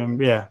 you don't even.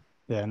 Yeah,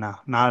 yeah, no,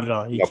 not at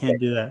all. You No can't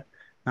point. do that.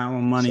 Not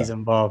when So money's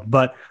involved.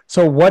 But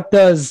so, what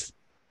is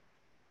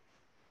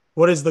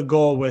the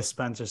goal with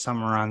Spencer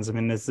Summer Runs? I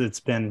mean, it's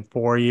been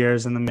 4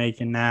 years in the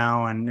making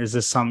now, and is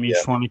this something you yeah,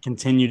 just want to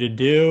continue to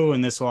do,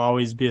 and this will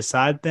always be a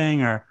side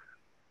thing, or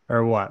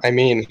what? I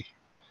mean,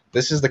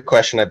 this is the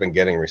question I've been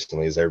getting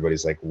recently. Is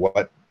everybody's like,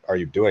 "What are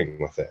you doing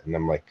with it?" And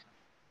I'm like,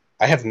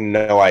 I have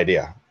no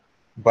idea,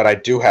 but I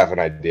do have an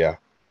idea,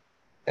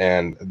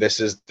 and this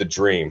is the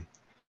dream: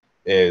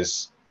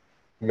 is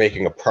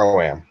making a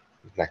pro-am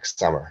next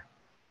summer.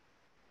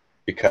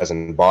 Because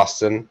in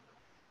Boston,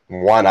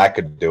 one, I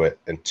could do it,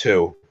 and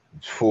two,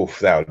 oof,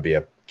 that would be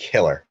a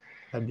killer.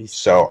 That'd be sick.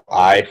 So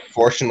I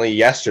fortunately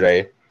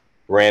yesterday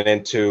ran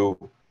into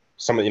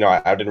some of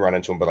I didn't run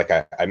into them, but like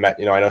I met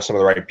I know some of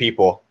the right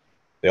people.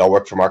 They all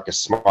work for Marcus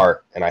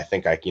Smart, and I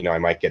think I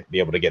might be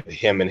able to get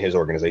him and his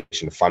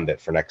organization to fund it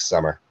for next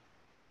summer.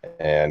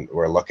 And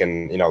we're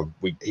looking,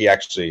 he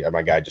actually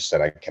my guy just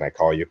said, can I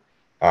call you?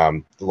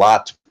 A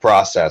lot to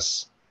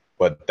process,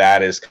 but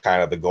that is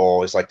kind of the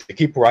goal, is like to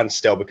keep run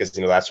still, because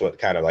that's what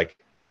kind of like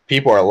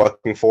people are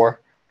looking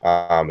for.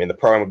 And the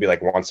program would be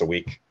like once a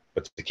week,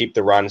 but to keep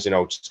the runs,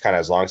 just kind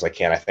of as long as I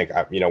can. I think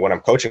when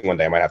I'm coaching one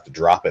day, I might have to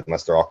drop it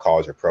unless they're all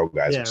college or pro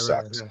guys, Yeah, which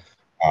right, sucks.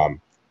 right.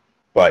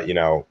 But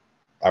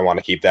I want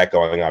to keep that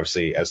going,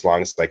 obviously, as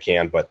long as I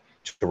can. But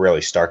to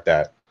really start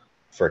that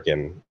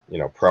freaking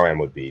pro-am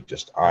would be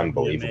just That'd be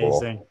unbelievable.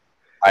 amazing.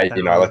 I That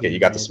would look at be you,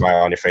 got the amazing.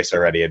 smile on your face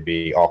already. It'd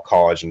be all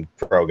college and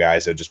pro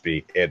guys. It'd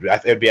be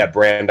at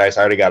Brandeis. I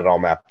already got it all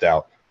mapped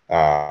out,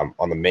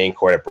 on the main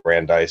court at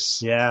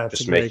Brandeis. Yeah, it's a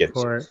Just make great it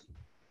court.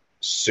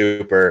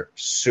 super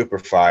super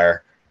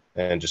fire,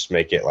 and just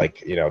make it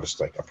like just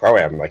like a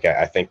pro-am. Like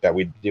I think that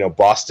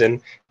Boston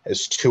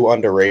is too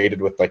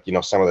underrated with like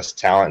some of this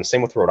talent, and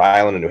same with Rhode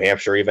Island and New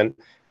Hampshire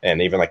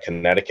and even like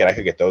Connecticut. I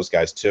could get those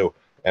guys too.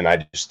 And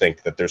I just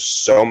think that there's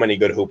so many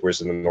good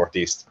hoopers in the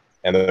Northeast,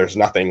 and there's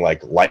nothing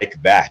like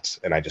that.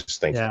 And I just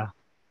think Yeah,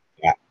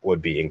 that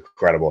would be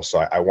incredible. So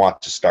I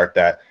want to start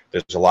that.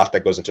 There's a lot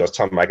that goes into it. I was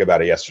telling Mike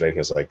about it yesterday, and he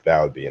was like,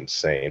 that would be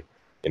insane,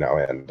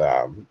 and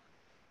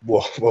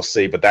we'll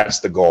see. But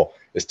that's the goal,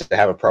 is to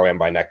have a pro-am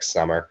by next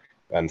summer.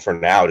 And for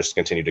now, just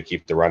continue to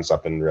keep the runs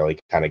up and really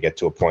kind of get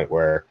to a point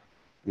where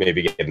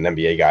maybe get an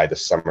NBA guy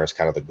this summer is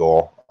kind of the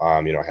goal.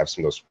 Have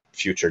some of those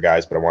future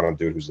guys, but I want a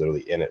dude who's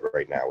literally in it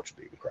right now, which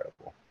would be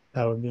incredible.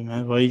 that would be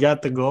man. Well, you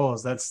got the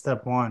goals. That's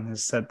step one,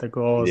 is set the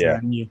goals,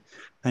 and Yeah,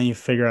 then you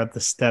figure out the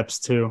steps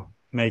to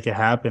make it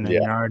happen, and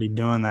yeah, you're already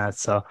doing that.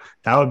 So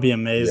that would be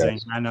amazing.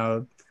 yes, I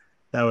know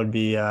that would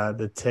be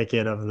the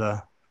ticket of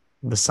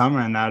the summer,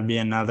 and that would be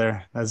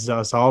another. That's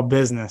just all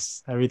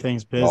business.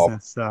 Everything's all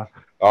business. So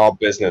all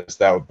business.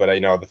 But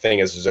the thing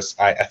is just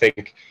I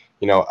think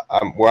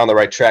we're on the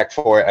right track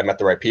for it. I met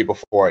the right people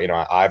for it.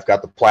 I've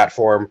got the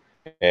platform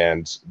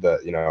and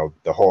the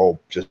whole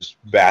just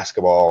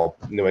basketball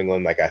New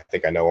England. Like I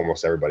think I know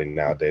almost everybody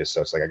nowadays.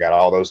 So it's like I got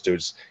all those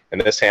dudes in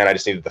this hand. I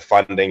just needed the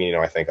funding.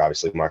 I think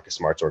obviously Marcus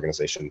Smart's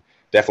organization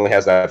definitely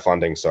has that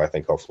funding. So I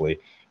think hopefully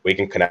we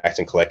can connect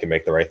and click and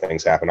make the right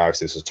things happen.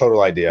 Obviously, this is a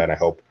total idea, and I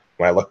hope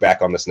when I look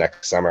back on this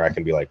next summer, I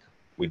can be like,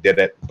 we did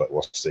it, but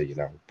we'll see.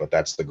 But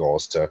that's the goal,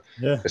 is to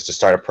yeah,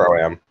 start a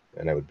pro-am,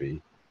 and it would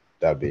be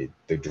that'd be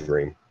the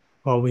dream.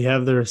 Well, we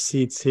have the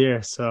receipts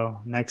here, so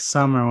next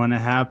summer when it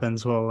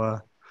happens, we'll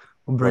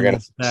We're bring gonna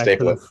this back to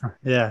staple the it. front.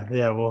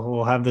 Yeah,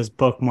 we'll have this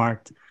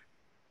bookmarked.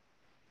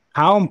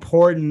 How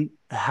important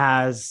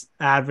has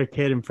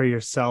advocating for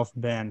yourself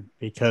been?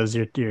 Because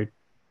you're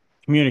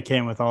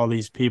communicating with all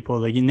these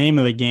people. The name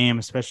of the game,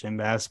 especially in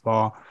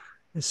basketball,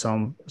 is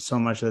so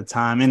much of the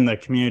time in the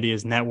community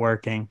is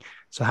networking.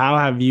 So how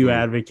have you Mm.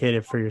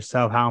 advocated for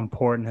yourself? How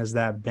important has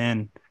that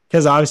been?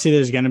 Because obviously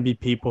there's going to be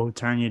people who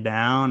turn you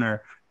down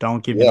or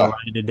don't give you the Yeah,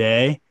 light of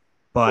day,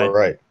 but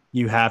right.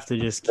 you have to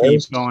just keep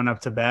There's going up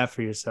to bat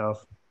for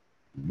yourself.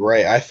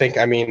 right.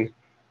 I mean,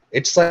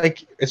 it's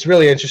like it's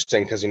really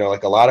interesting because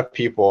like a lot of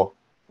people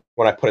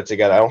when I put it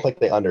together, I don't think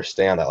they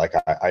understand that. Like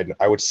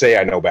I would say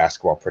I know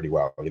basketball pretty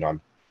well. I'm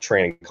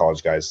training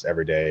college guys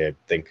every day. I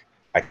think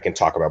I can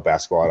talk about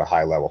basketball at a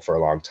high level for a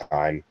long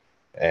time.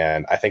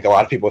 And I think a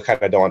lot of people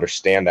kind of don't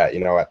understand that,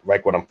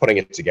 like when I'm putting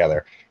it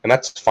together. And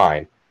that's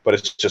fine. But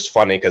it's just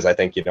funny because I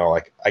think,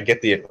 like I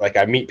get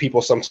I meet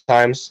people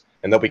sometimes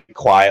and they'll be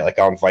quiet. Like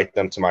I'll invite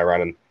them to my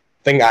run. And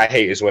the thing I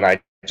hate is when I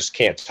just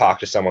can't talk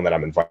to someone that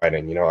I'm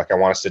inviting. Like I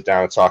want to sit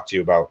down and talk to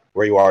you about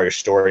where you are, your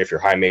story, if you're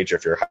high major,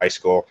 if you're high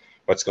school,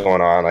 what's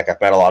going on. Like I've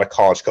met a lot of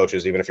college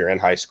coaches, even if you're in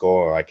high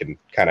school, I can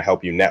kind of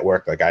help you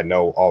network. Like I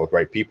know all the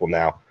right people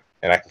now,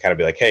 and I can kind of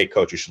be like, hey,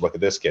 coach, you should look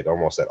at this kid,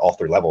 almost at all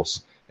three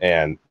levels.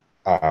 And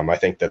I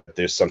think that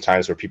there's some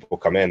times where people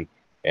come in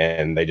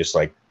and they just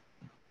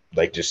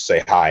just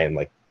say hi and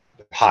like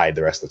hide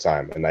the rest of the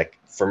time. And like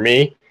for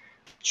me,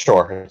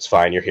 sure, it's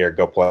fine, you're here,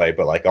 go play.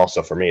 But like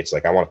also for me, it's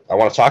like I want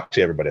to talk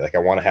to everybody. Like I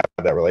want to have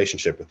that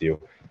relationship with you.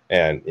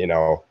 And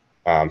so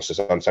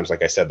sometimes,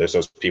 like I said, there's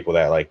those people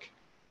that like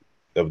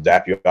they'll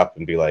dap you up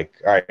and be like,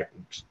 all right,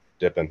 just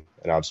dipping.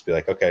 And I'll just be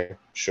like, okay,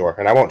 sure.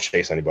 And I won't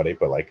chase anybody,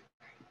 but like,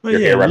 But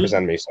you're yeah, here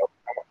representing me. So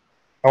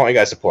I want you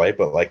guys to play,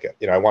 but like,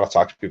 I want to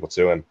talk to people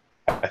too. And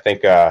I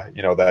think,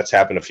 that's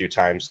happened a few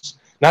times,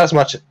 not as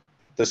much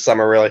this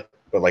summer really,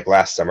 but like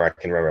last summer, I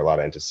can remember a lot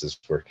of instances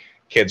where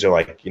kids are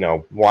like,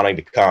 wanting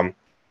to come.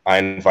 I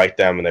invite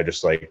them and they're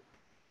just like,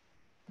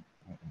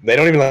 they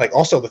don't even like,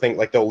 also the thing,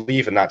 like they'll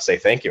leave and not say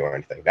thank you or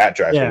anything. That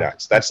drives me yeah,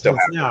 nuts. That still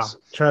yeah. happens.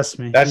 Trust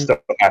me. That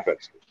still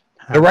happens.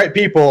 The right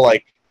people,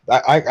 like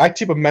I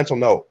keep a mental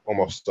note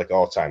almost like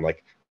all the time.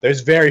 Like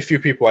there's very few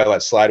people I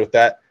let slide with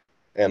that,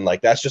 and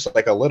like that's just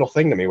like a little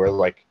thing to me where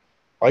like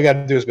all you got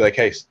to do is be like,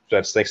 hey,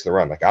 Spence, thanks for the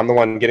run. Like I'm the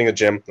one getting the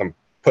gym. I'm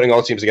putting all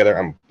the teams together.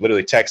 I'm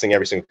literally texting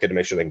every single kid to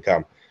make sure they can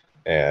come,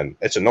 and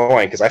it's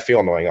annoying because I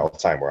feel annoying all the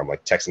time where I'm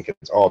like texting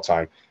kids all the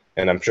time,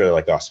 and I'm sure they're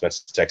like, oh,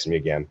 Spence is texting me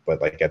again.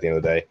 But like at the end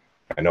of the day,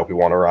 I know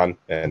people want to run,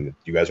 and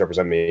you guys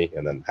represent me,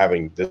 and then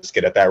having this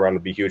kid at that run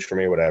would be huge for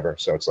me, whatever.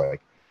 So it's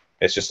like.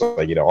 It's just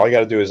like, all you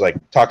got to do is like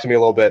talk to me a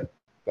little bit,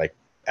 like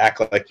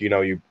act like,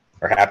 you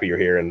are happy you're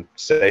here and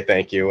say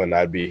thank you. And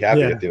I'd be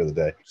happy Yeah, at the end of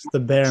the day. it's the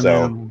bare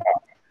So, minimum.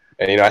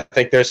 and, I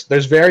think there's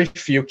very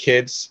few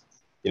kids,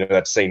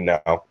 that say no.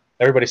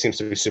 Everybody seems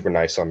to be super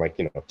nice on like,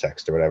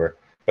 text or whatever.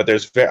 But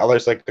there's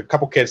like a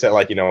couple kids that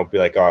like, be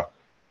like, oh,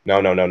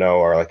 no, no, no, no.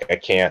 Or like, I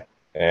can't.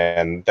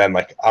 And then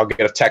like, I'll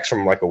get a text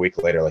from like a week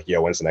later, like,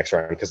 yo, when's the next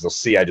round? Because they'll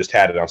see I just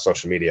had it on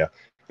social media.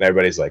 And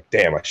everybody's like,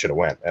 damn, I should have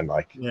went. And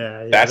like,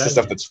 Yeah, that's the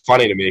stuff that's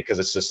funny to me because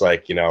it's just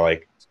like,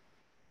 like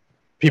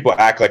people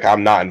act like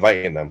I'm not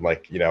inviting them.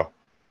 Like,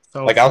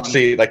 so like I'll funny.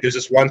 see, like there's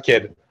this one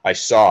kid I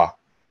saw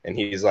and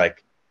he's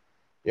like,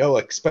 yo,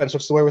 like Spence,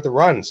 what's the way with the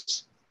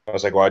runs? I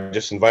was like, well, I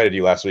just invited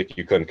you last week.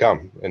 You couldn't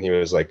come. And he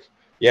was like,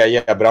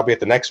 yeah, but I'll be at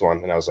the next one.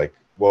 And I was like,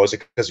 well, is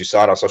it because you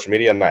saw it on social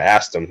media? And I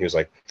asked him, he was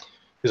like,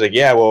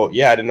 yeah, well,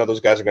 yeah, I didn't know those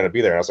guys are going to be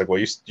there. And I was like, well,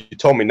 you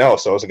told me no,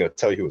 so I wasn't going to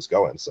tell you who was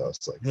going. So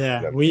it's like,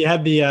 Yeah, we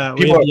had the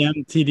people,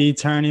 MTD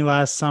tourney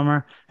last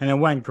summer, and it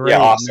went yeah, great.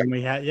 And then awesome.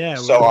 we had So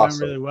it went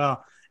awesome. really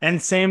well. And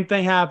same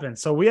thing happened.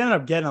 So we ended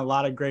up getting a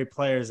lot of great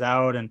players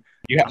out, and I'm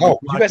You guys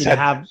lucky to had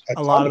have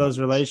a a lot ton of of those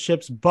them.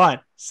 relationships.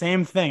 But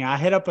same thing, I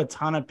hit up a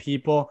ton of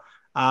people,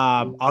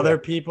 Yeah. other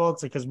people,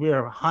 because we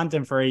were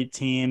hunting for 8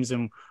 teams,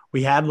 and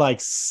we had like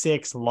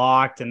 6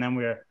 locked, and then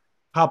we were a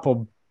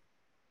couple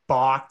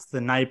balked the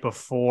night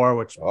before,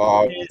 which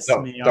Oh, pissed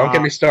me don't get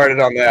off. me started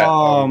on that.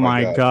 Oh Oh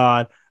my my God.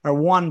 God. Or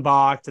one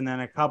balked and then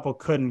a couple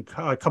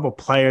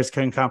players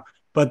couldn't come.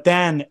 But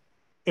then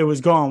it was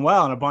going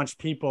well and a bunch of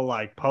people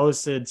like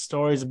posted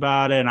stories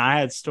about it. And I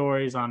had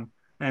stories on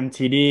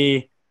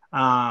MTD.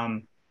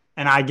 And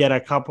I get a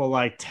couple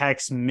like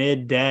texts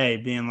midday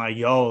being like,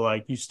 yo,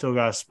 like you still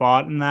got a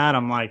spot in that.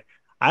 I'm like,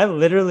 I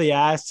literally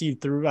asked you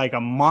through like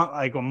a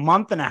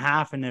month and a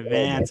half in Oh my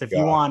advance if you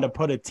God. wanted to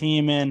put a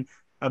team in.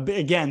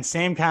 Again,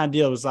 same kind of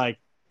deal. It was like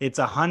it's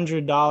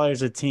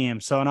 $100 a team.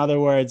 So in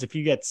other words, if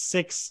you get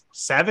 6,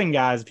 7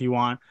 guys, if you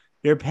want,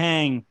 you're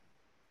paying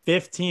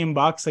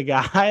 $15 a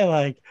guy,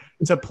 like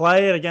to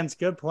play it against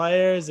good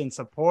players and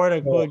support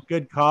a Oh,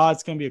 good cause.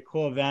 It's gonna be a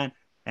cool event.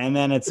 And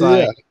then it's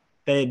yeah. like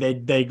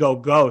they go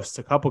ghost.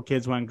 A couple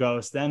kids went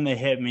ghost. Then they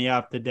hit me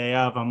up the day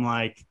of. I'm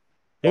like,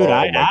 dude,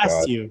 I Oh my asked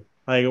God. you,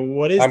 like,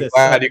 what is I'm this?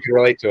 glad So you can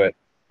relate to it.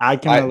 I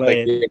can I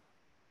like relate.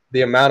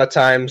 the amount of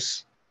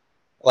times,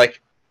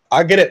 like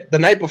I get it. The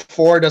night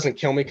before doesn't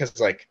kill me because,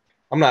 like,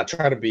 I'm not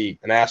trying to be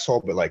an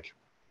asshole, but, like,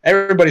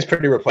 everybody's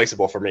pretty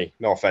replaceable for me.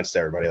 No offense to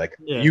everybody. Like,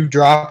 Yeah. you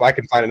drop, I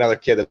can find another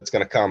kid that's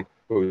going to come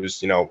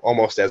who's,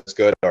 almost as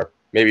good or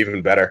maybe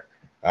even better.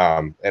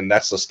 And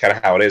that's just kind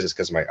of how it is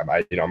because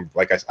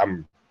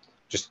I'm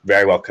just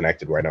very well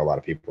connected where I know a lot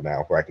of people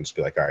now where I can just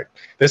be like, all right,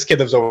 this kid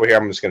lives over here.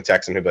 I'm just going to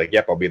text him. He'll be like,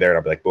 yep, I'll be there. And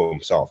I'll be like,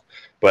 boom, solved.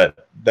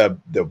 But the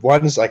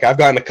ones, like, I've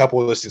gotten a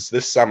couple of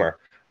this summer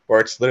where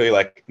it's literally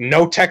like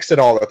no text at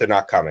all that they're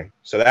not coming.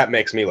 So that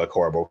makes me look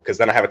horrible because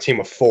then I have a team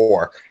of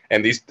 4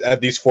 and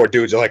these 4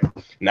 dudes are like,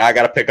 now I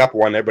got to pick up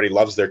one. Everybody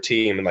loves their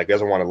team and like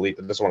doesn't want to leave,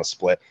 doesn't want to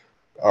split.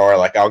 Or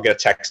like I'll get a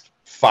text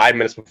 5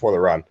 minutes before the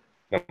run.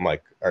 And I'm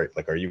like, all right,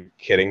 like, are you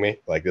kidding me?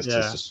 Like, this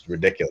is just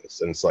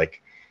ridiculous. And it's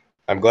like,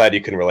 I'm glad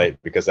you can relate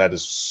because that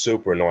is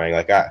super annoying.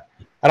 Like, I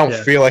don't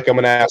feel like I'm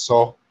an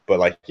asshole, but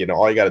like,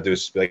 all you got to do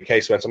is be like, hey,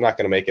 Spence, I'm not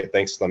going to make it.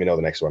 Thanks. Let me know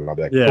the next one. And I'll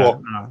be like,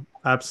 cool.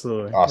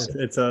 Absolutely. Awesome.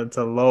 It's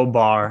a low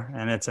bar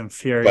and it's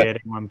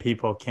infuriating when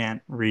people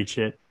can't reach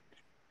it.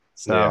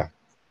 So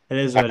it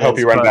is what it is. I hope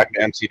you run back to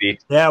MCD.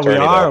 Yeah,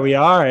 we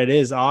are. It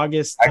is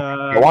August.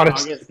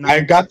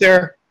 I got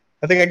there.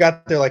 I think I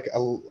got there like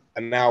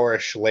an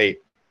hour-ish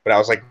late, but I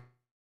was like,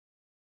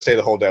 stay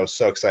the whole day. I was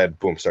so excited.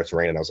 Boom, starts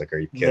raining. I was like, are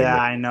you kidding me? Yeah,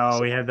 I know.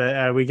 We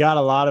had we got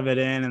a lot of it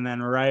in, and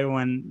then right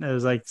when it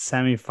was like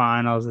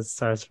semifinals, it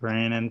starts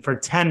raining for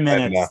 10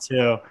 minutes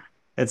too.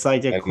 It's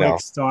like a quick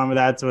storm.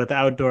 That's with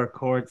outdoor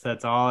courts.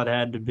 That's all it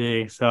had to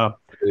be. So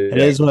it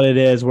is what it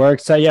is.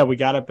 Works. So yeah, we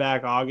got it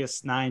back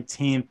August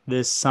 19th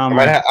this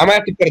summer. I might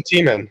have to put a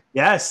team in.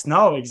 Yes.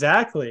 No.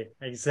 Exactly.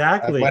 I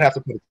might have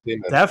to put a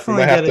team in.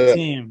 Definitely get a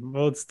team.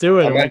 Well, let's do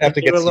it. I might have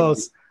to get a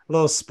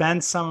little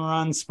Spence Summer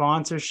Run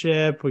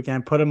sponsorship. We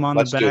can put them on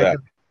the back.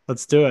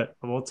 Let's do it.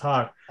 We'll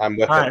talk. I'm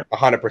with it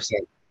 100%.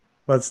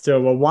 Let's do it.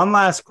 Well, one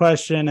last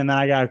question, and then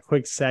I got a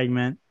quick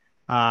segment.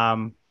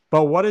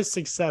 But what does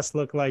success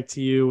look like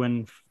to you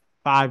in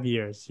 5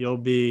 years? You'll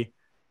be,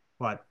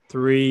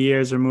 3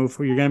 years removed?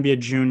 You're going to be a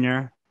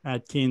junior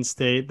at Keene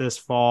State this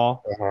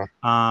fall.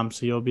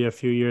 So you'll be a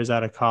few years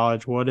out of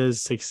college. What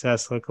does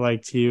success look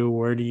like to you?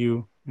 Where do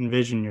you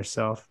envision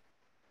yourself?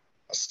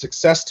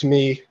 Success to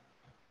me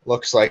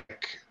looks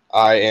like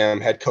I am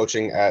head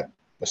coaching at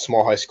a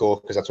small high school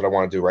because that's what I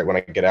want to do right when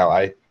I get out.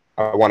 I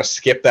want to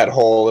skip that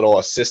whole little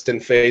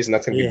assistant phase, and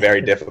that's going to be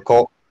very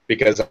difficult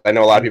because I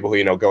know a lot of people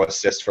who, go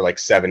assist for like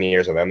 7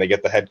 years and then they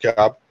get the head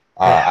job.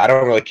 I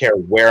don't really care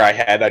where I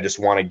head. I just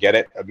want to get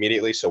it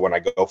immediately. So when I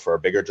go for a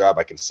bigger job,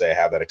 I can say I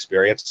have that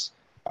experience.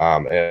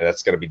 And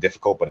that's going to be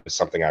difficult, but it's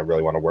something I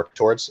really want to work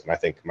towards. And I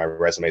think my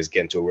resume is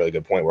getting to a really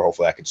good point where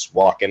hopefully I could just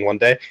walk in one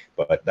day,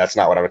 but that's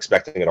not what I'm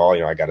expecting at all.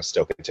 I got to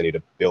still continue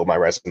to build my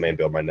resume and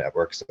build my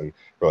networks and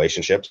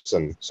relationships.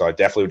 And so I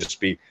definitely would just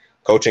be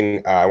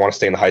coaching. I want to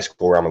stay in the high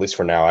school realm, at least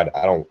for now.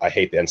 I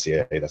hate the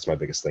NCAA. That's my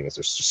biggest thing is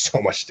there's just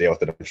so much to deal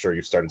with it. I'm sure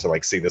you're starting to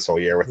like see this whole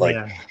year with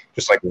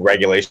just like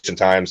regulation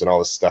times and all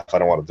this stuff. I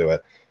don't want to do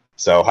it.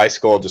 So high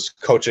school, just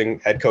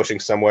head coaching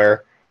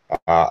somewhere.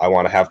 I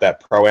want to have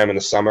that pro-am in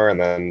the summer. And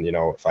then,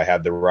 if I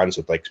had the runs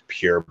with like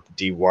pure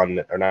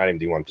D1 or not even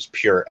D1, just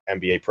pure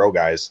NBA pro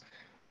guys,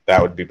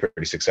 that would be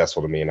pretty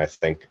successful to me. And I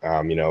think,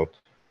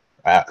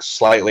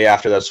 slightly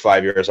after those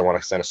 5 years, I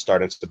want to kind of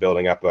start into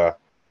building up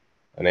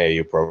an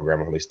AAU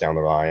program, at least down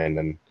the line.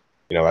 And,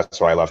 that's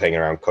why I love hanging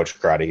around Coach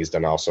Karate. He's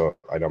done also,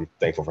 I'm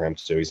thankful for him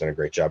too. He's done a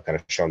great job kind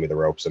of showing me the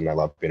ropes, and I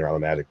love being around the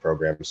Magic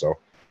program. So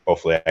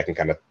hopefully I can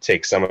kind of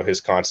take some of his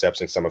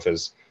concepts and some of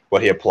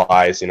what he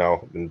applies,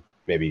 and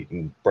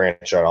maybe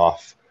branch out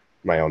off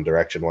my own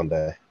direction one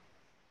day.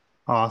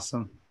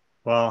 Awesome.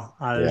 Well,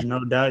 there's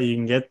no doubt you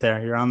can get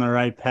there. You're on the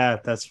right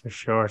path. That's for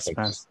sure,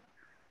 Spence.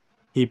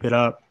 Keep it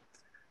up.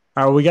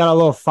 All right, we got a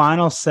little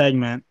final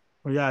segment.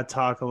 We got to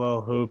talk a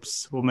little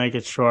hoops. We'll make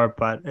it short,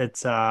 but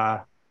it's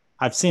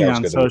I've seen it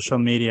on social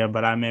media,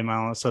 but I made my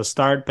own. So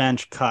start,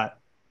 bench, cut.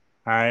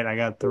 All right, I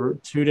got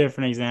 2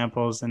 different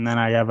examples, and then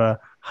I have a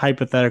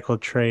hypothetical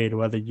trade,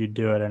 whether you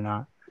do it or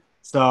not.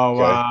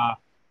 So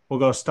we'll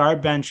go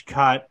start, bench,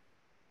 cut.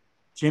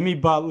 Jimmy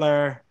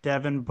Butler,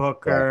 Devin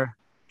Booker,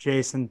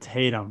 Jason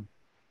Tatum.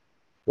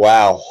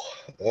 Wow.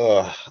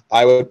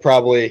 I would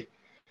probably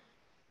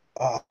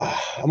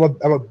I'm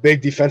a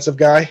big defensive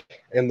guy,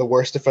 and the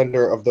worst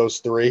defender of those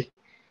 3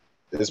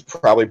 is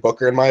probably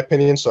Booker in my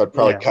opinion, so I'd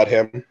probably cut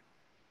him.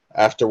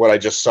 After what I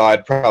just saw,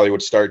 I'd probably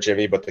would start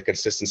Jimmy, but the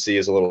consistency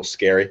is a little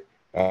scary.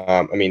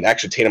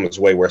 Actually Tatum is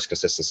way worse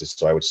consistency,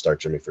 so I would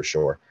start Jimmy for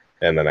sure.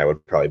 And then I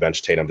would probably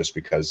bench Tatum just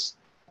because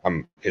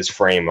his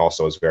frame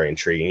also is very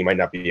intriguing. He might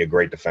not be a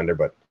great defender,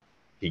 but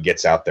he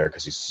gets out there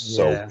because he's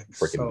so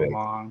freaking big.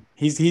 Long.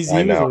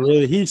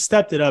 He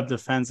stepped it up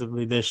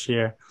defensively this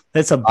year.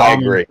 It's a bummer. I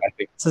agree. I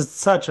think it's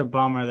such a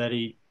bummer that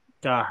he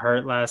got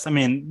hurt last.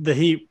 The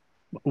Heat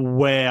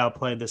way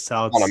outplayed the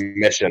Celtics on a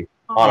mission.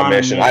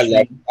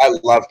 I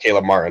love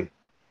Caleb Martin.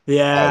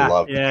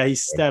 Yeah, he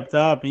stepped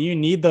up, and you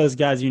need those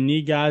guys. You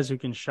need guys who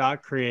can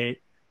shot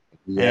create.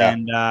 Yeah,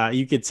 and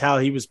you could tell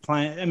he was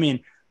playing.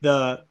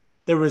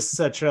 There was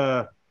such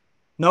a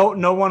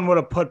no one would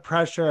have put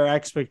pressure or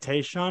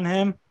expectation on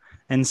him,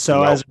 And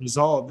so as Nope. a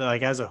result,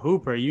 like as a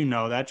hooper,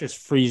 that just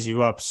frees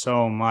you up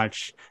so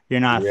much. You're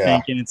not Yeah.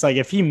 thinking. It's like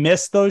if he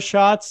missed those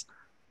shots,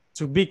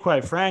 to be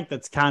quite frank,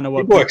 that's kind of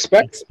what People people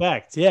expect it.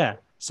 expect. Yeah.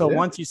 So Yeah.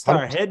 once you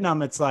start hitting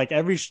them, it's like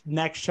every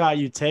next shot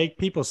you take,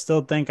 people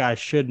still think I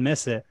should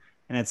miss it.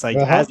 And it's like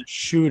Uh-huh. as a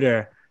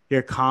shooter,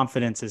 your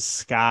confidence is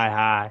sky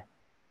high.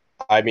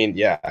 I mean,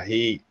 yeah,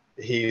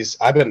 he's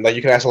I've been like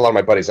you can ask a lot of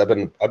my buddies. I've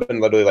been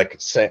literally like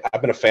saying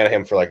I've been a fan of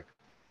him for like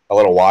a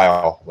little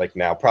while, like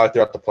now, probably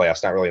throughout the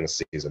playoffs, not really in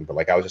the season, but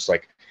like I was just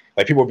like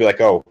people would be like,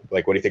 oh,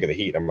 like what do you think of the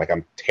Heat? I'm like,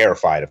 I'm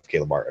terrified of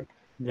Caleb Martin,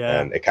 Yeah.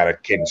 and it kind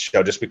of came to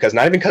show just because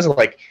not even because of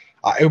like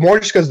more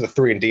just because of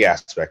the 3-and-D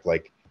aspect.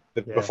 Like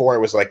Yeah. before, it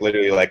was like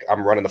literally like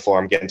I'm running the floor,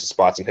 I'm getting to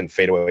spots and hitting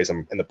fadeaways,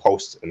 I'm in the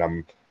post, and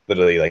I'm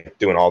literally like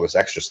doing all this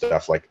extra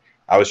stuff. Like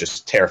I was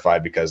just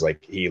terrified because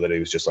like he literally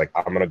was just like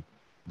I'm gonna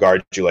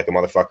guard you like a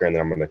motherfucker, and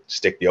then I'm gonna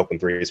stick the open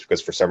threes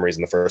because for some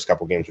reason the first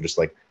couple games were just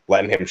like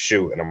letting him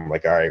shoot, and I'm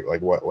like, all right,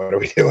 like what are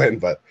we doing?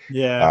 But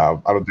Yeah.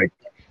 I'm a big.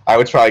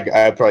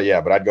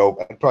 Yeah, but I'd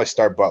probably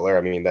start Butler.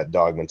 I mean, that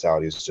dog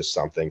mentality is just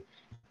something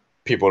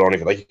people don't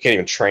even like. You can't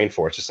even train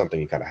for. It's just something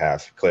you kind of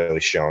have clearly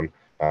shown.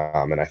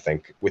 And I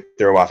think we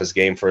threw him off his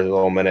game for a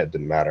little minute. It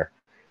didn't matter.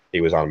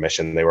 He was on a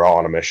mission. They were all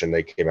on a mission.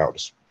 They came out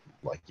just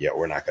like, yeah,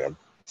 we're not gonna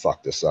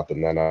fuck this up.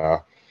 And then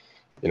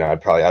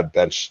I'd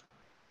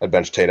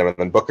bench Tatum, and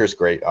then Booker's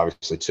great,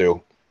 obviously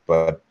too.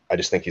 But I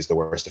just think he's the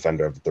worst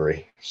defender of the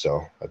three,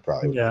 so I'd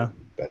probably Yeah.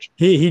 bench.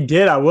 He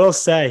did. I will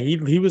say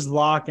he was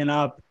locking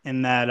up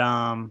in that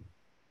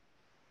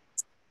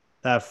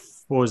what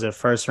was it,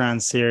 first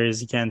round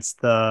series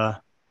against the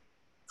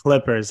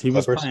Clippers. He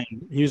was Clippers.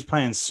 playing. He was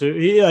playing.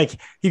 Like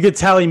you could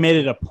tell he made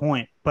it a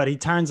point, but he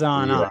turns it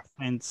on and Yeah, off,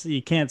 and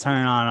you can't turn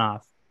it on and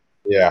off.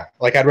 yeah.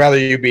 Like I'd rather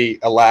you be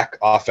a lack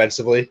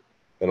offensively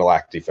than a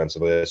lack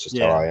defensively. That's just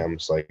how Yeah. I am.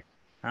 It's like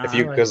if I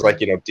you like because that.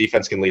 like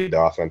defense can lead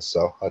to offense,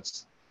 so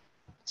that's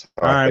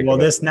how All I right. think Well,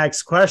 of it. this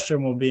next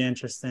question will be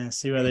interesting.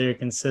 See whether you're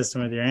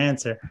consistent with your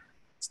answer.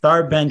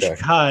 Start, bench, Okay.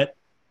 cut.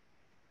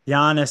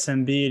 Giannis,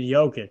 Embiid,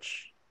 Jokic.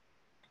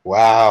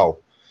 Wow.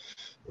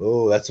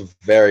 Oh, that's a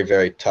very,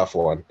 very tough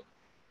one.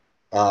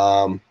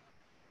 Um,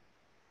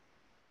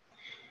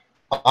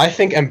 I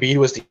think Embiid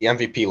was the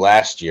MVP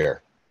last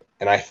year,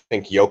 and I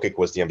think Jokic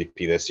was the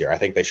MVP this year. I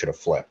think they should have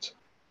flipped.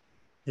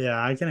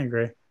 Yeah, I can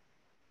agree.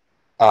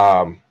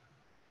 Um,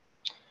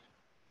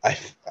 I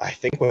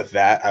think with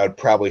that, I would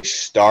probably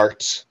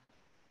start.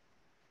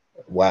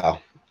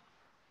 Wow,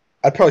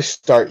 I'd probably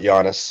start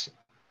Giannis.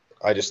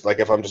 I just like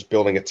if I'm just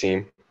building a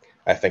team,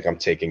 I think I'm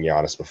taking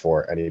Giannis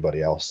before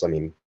anybody else. I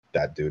mean,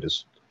 that dude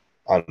is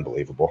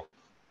unbelievable.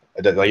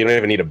 You don't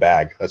even need a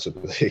bag. That's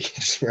what he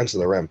just runs to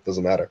the rim.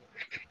 Doesn't matter.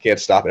 Can't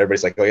stop it.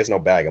 Everybody's like, oh, he has no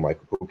bag. I'm like,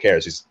 who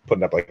cares? He's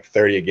putting up like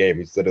 30 a game.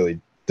 He's literally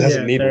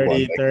doesn't Yeah, need one.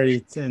 30, Like,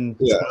 30, and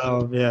yeah,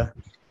 12. Yeah.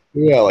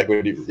 yeah, like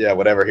yeah,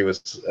 whatever he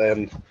was.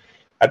 And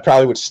I'd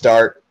probably would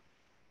start.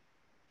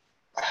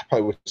 I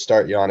probably would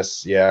start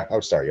Giannis. Yeah, I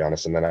would start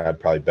Giannis, and then I'd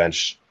probably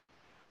bench.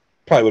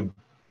 Probably would.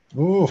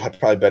 Ooh, I'd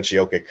probably bench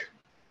Jokic,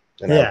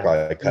 and I would Yeah.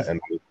 probably cut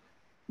him.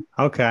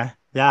 Okay.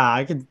 Yeah,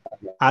 I could.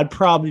 I'd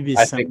probably be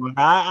I think. similar.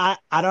 I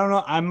don't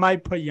know. I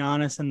might put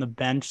Giannis in the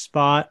bench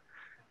spot,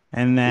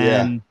 and Yeah,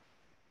 then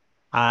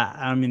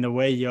I mean the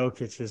way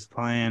Jokic is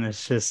playing,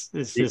 it's yeah, just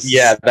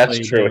that's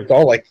silly, true. dude. It's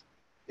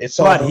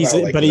all about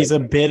like He's a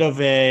bit of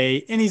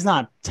a, and he's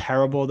not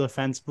terrible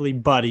defensively,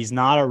 but he's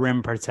not a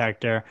rim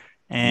protector,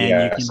 and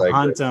you can yes, I agree.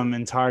 hunt him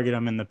and target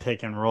him in the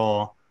pick and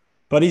roll.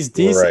 But he's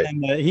decent, Right.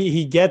 and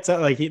he gets it.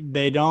 Like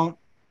they don't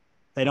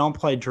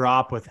play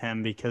drop with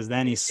him because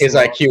then he's His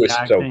slow IQ is so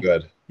reacting.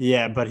 good.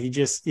 Yeah, but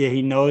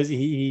he knows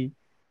he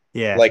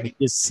Like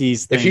just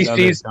sees things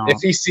others don't.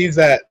 if he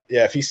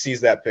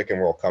sees that pick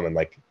and roll coming,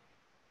 like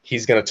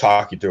he's gonna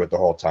talk you through it the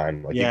whole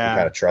time. Like you can kind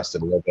Yeah, of trust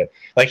it a little bit.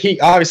 Like he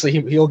obviously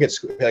he'll get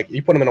like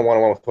you put him in a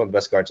 1-on-1 with one of the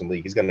best guards in the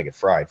league, he's gonna get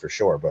fried for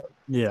sure. But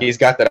yeah, he's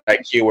got that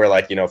IQ where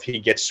like if he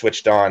gets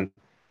switched on,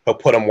 he'll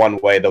put him one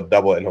way, they'll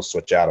double it, and he'll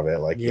switch out of it.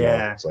 Like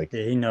yeah, it's like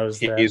yeah. He knows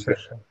that he's for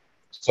sure.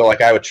 so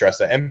like I would trust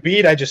that.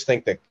 Embiid, I just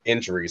think that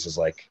injuries is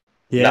like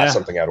not Yeah.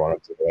 something I'd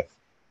want to deal with.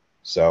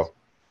 So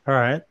All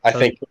right. I That's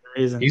think the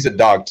reason. he's a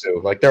dog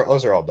too. Like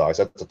those are all dogs.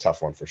 That's a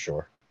tough one for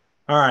sure.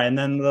 All right, and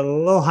then the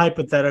little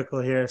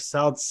hypothetical here: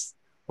 Celtics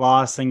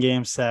lost in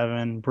Game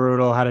 7.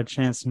 Brutal, had a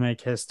chance to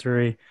make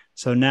history.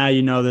 So now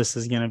this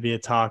is going to be a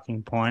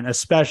talking point,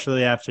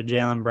 especially after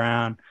Jaylen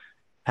Brown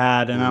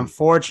had an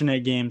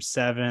unfortunate Game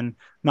 7.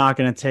 Not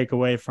going to take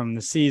away from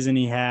the season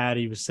he had.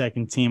 He was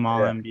second team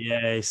All Yeah.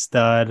 NBA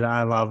stud.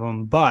 I love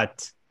him,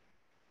 but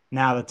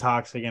now the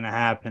talks are going to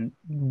happen.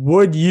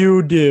 Would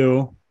you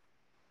do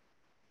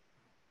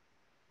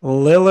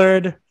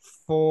Lillard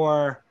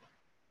for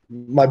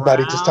My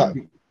buddy just Brown?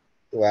 talked.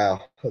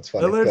 Wow, that's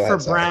funny. Lillard Go for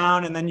ahead. Sorry.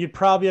 Brown, and then you'd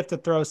probably have to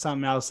throw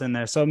something else in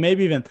there. So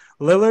maybe even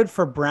Lillard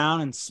for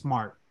Brown and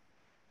Smart.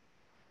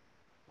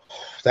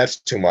 That's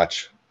too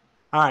much.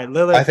 All right, I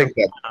Lillard for think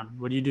that Brown.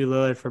 Would you do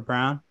Lillard for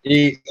Brown?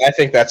 I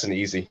think that's an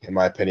easy, in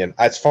my opinion.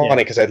 It's Yeah.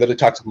 funny because I literally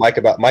talked to Mike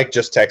about. Mike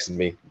just texted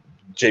me,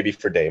 JB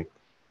for Dame,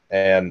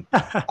 And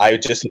I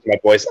just said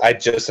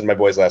to my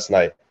boys last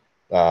night.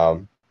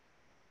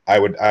 I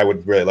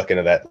would really look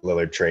into that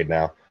Lillard trade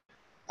now.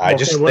 I Okay,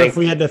 just what if think,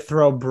 we had to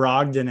throw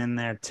Brogdon in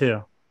there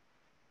too?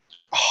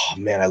 oh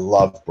man, I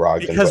love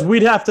Brogdon, Because but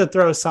we'd have to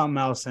throw something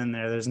else in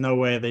there. There's no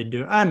way they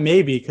do.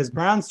 Maybe because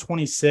Brown's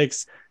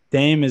 26,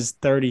 Dame is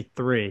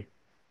 33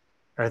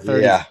 or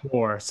yeah,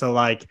 34. So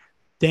like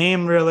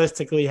Dame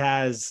realistically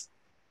has,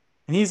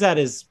 and he's at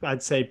his,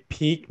 I'd say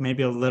peak,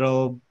 maybe a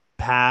little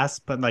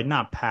past, but like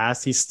not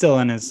past. He's still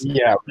in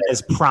yeah,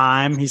 his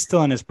prime. He's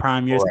still in his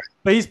prime years, right.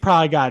 but he's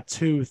probably got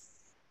 2,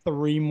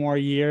 3 more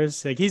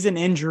years. Like he's an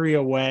injury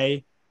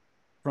away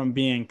from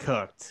being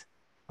cooked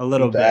a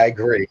little I bit,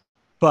 agree.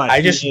 but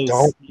I just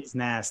don't. he's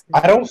nasty.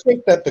 I don't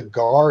think that the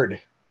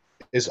guard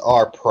is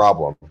our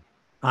problem.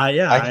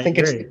 Yeah, I I think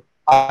it's agree.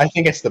 I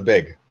think it's the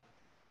big.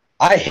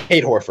 I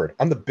hate Horford.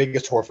 I'm the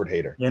biggest Horford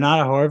hater. You're not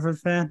a Horford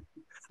fan?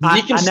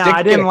 He can I know. stick I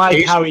in didn't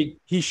like how occasion.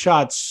 he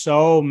shot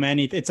so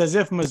many. It's as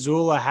if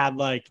Missoula had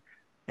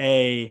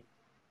a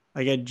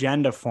like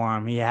agenda for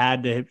him. He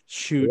had to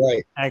shoot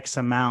Right, X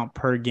amount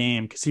per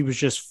game because he was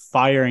just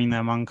firing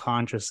them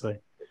unconsciously.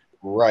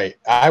 right.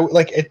 I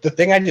like it. The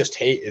thing I just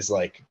hate is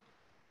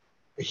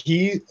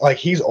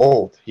he's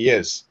old. He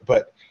is,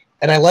 but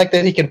and I like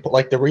that he can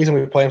like the reason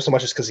we play him so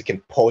much is because he can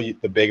pull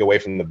the big away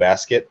from the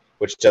basket,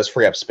 which does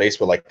free up space.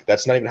 But like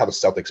that's not even how the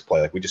Celtics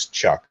play. Like we just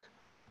chuck.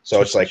 So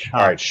Just it's like, all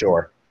chuck. right,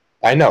 sure.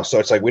 I know. So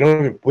it's like we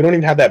don't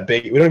even have that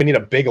big. We don't even need a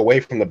big away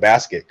from the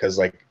basket because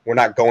like we're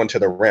not going to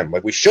the rim.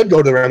 Like we should go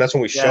to the rim. That's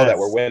when we show that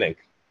we're Yes, winning.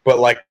 But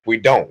like we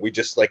don't. We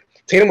just like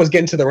Tatum was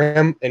getting to the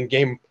rim in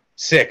game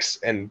 6,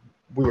 and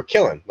we were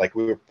killing. Like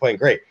we were playing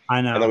great, I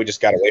and then know. we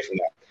just got away from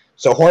that.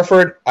 So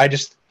Horford,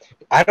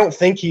 I don't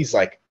think he's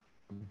like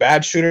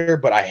bad shooter,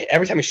 but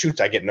every time he shoots,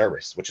 I get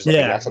nervous, which is like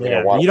Yeah, not something I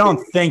yeah. want You to don't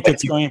do. think Like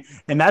it's going,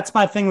 and that's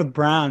my thing with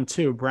Brown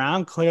too.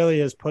 Brown clearly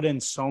has put in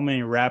so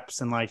many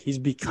reps, and like he's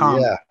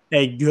become yeah,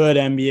 a good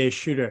NBA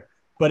shooter.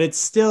 But it's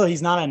still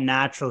he's not a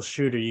natural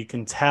shooter. You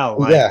can tell,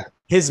 like yeah.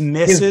 his His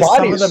misses,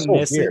 body some of the is so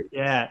misses. weird.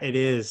 Yeah, it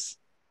is.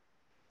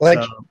 So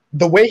Like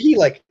the way he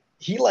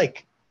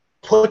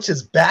puts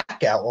his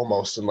back out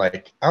almost, and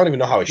like I don't even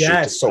know how he shoots. It's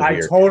yes, so I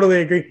weird.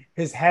 totally agree.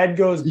 His head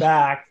goes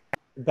back,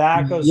 the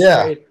back goes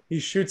Yeah, straight. He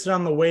shoots it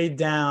on the way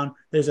down.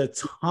 There's a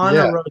ton of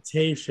yeah.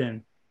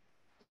 rotation.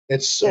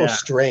 It's so Yeah,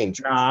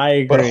 strange. no,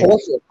 I But agree.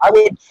 Horford, I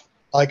would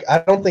like. I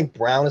don't think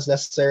Brown is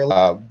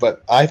necessarily,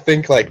 but I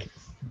think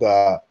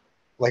the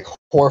like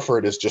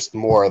Horford is just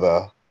more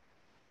the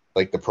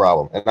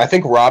problem. And I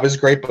think Rob is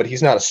great, but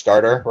he's not a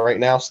starter right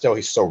now. Still,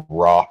 he's so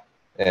raw,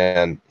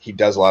 and he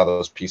does a lot of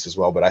those pieces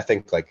well. But I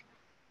think like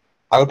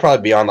I would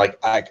probably be on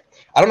I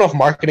don't know if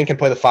marketing can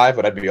play the 5,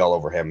 but I'd be all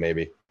over him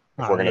maybe if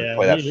Oh we're gonna yeah.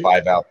 play that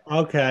 5 out.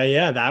 Okay,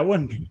 yeah, that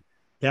one.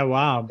 Yeah,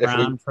 wow. If we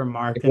Brown for if we're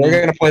marketing.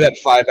 gonna play that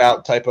 5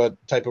 out type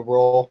of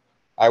role,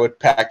 I would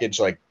package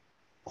like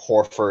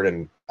Horford,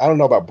 and I don't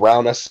know about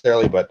Brown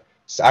necessarily, but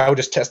I would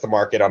just test the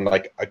market on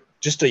like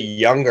just a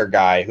younger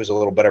guy who's a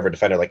little better of a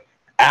defender. Like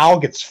Al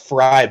gets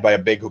fried by a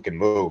big who can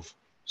move.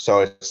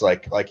 So it's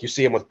like you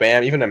see him with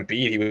Bam. Even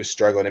Embiid, he was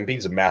struggling.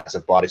 Embiid's a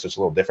massive body, so it's a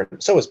little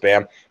different. So is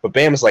Bam, but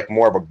Bam is like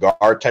more of a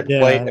guard type of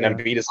play, Yeah, and yeah.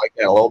 Embiid is like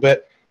that a little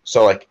bit.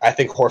 So like I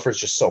think Horford's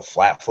just so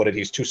flat-footed.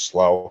 He's too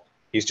slow.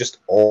 He's just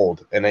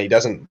old, and he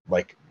doesn't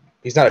like.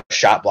 He's not a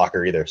shot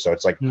blocker either. So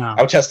it's like I No.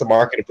 would test the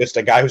market if it's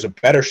a guy who's a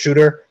better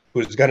shooter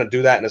who's going to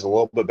do that and is a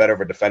little bit better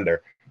of a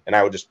defender, and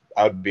I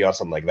would be on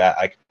something like that.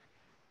 Like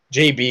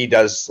JB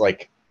does,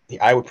 like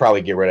I would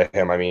probably get rid of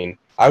him. I mean,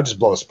 I would just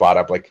blow the spot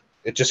up. Like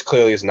it just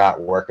clearly is not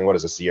working. What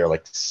is this year?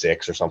 Like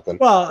 6 or something?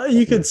 Well,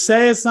 you could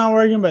say it's not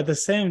working, but at the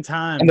same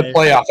time, And the they've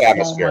had playoff so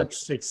atmosphere. much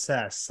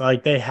success.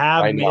 Like they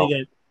have I made know.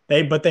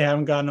 it, but they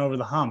haven't gotten over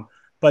the hump.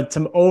 But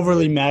to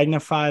overly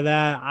magnify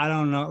that, I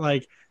don't know.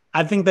 Like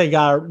I think they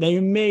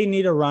may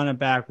need to run it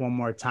back one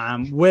more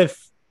time with,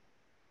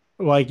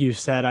 like you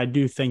said, I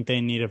do think they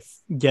need to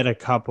get a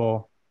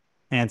couple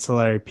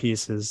ancillary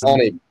pieces.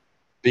 Funny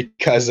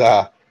because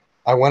I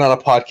went on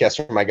a podcast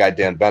with my guy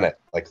Dan Bennett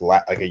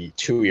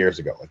 2 years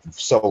ago, like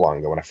so long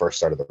ago when I first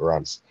started the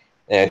runs,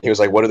 and he was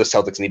like, "What do the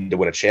Celtics need to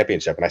win a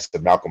championship?" And I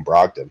said, "Malcolm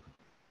Brogdon."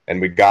 And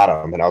we got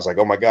him, and I was like,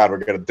 "Oh my God, we're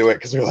gonna do it!"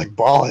 Because we were like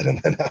balling,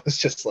 and then I was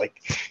just like,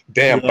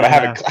 "Damn!" But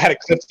Yeah, I had it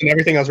clips and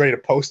everything. I was ready to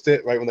post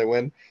it right when they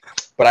win.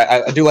 But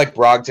I do like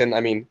Brogdon. I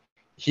mean,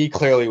 he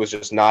clearly was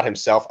just not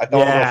himself. I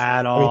don't know if yeah,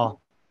 at I mean,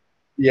 all.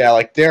 yeah,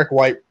 like Derek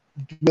White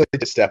really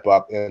did step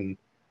up, and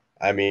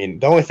I mean,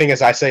 the only thing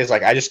is I say is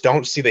like I just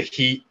don't see the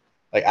Heat.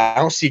 Like I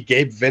don't see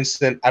Gabe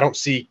Vincent. I don't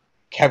see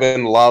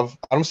Kevin Love.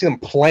 I don't see them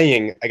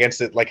playing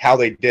against it like how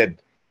they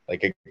did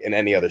like in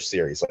any other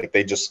series. Like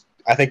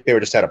I think they were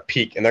just at a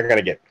peak, and they're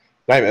gonna get.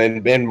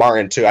 And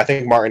Martin too. I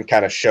think Martin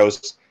kind of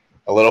shows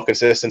a little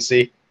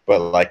consistency, but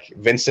like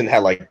Vincent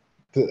had like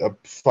a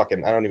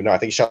fucking I don't even know. I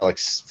think he shot like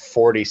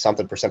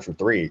 40-something% from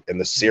 3 in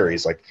the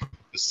series. Like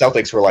the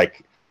Celtics were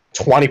like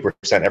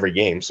 20% every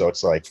game. So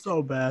it's like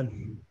So bad.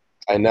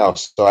 I know.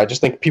 So I just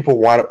think people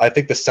want. I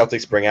think the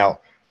Celtics bring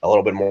out a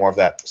little bit more of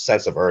that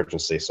sense of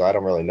urgency. So I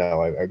don't really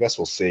know. I guess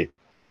we'll see.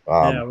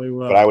 Yeah, we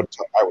But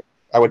will.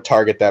 I would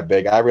target that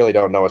big. I really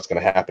don't know what's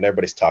going to happen.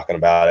 Everybody's talking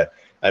about it.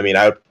 I mean,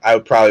 I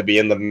would probably be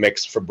in the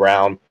mix for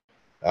Brown,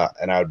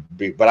 and I'd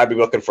be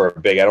looking for a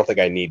big. I don't think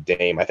I need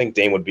Dame. I think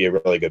Dame would be a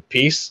really good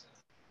piece,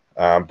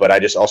 but I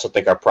just also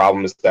think our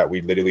problem is that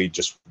we literally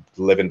just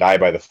live and die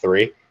by the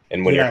three.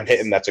 And when you're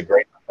hitting, Yes.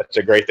 that's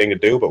a great thing to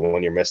do. But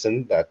when you're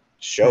missing, that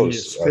Then you're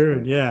shows.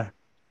 screwed. Yeah.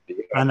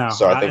 I know.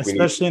 So I think we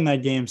need. Especially in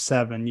that game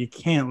 7, you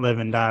can't live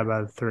and die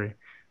by the three.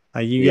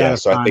 Like you got Yeah. to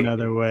So I find think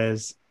other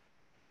ways.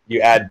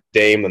 you add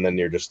Dame, and then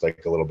you're just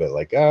like a little bit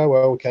like, oh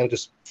well, we kind of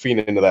just feed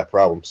into that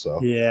problem. So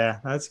Yeah,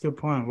 that's a good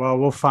point. Well,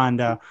 we'll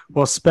find out.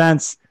 Well,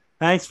 Spence,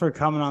 thanks for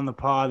coming on the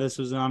pod. This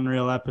was an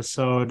unreal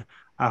episode.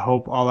 I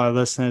hope all our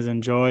listeners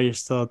enjoy. You're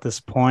still at this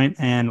point,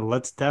 and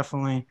let's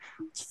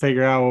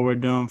figure out what we're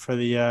doing for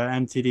the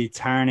MTD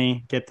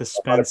tourney. Get the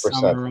Spence 100%.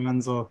 summer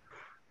runs, little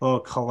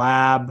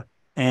collab,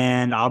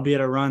 and I'll be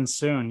at a run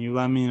soon. You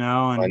let me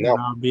know, I and know.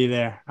 I'll be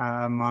there.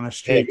 I'm on a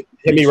streak.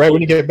 Hit me right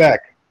when you get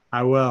back.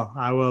 I will.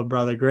 I will,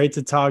 brother. Great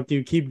to talk to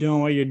you. Keep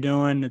doing what you're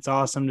doing. It's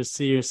awesome to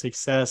see your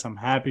success. I'm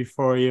happy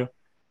for you.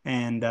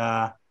 And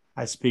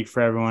I speak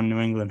for everyone in New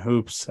England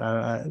Hoops.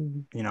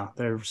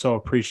 They're so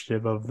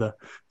appreciative of the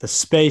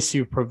space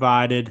you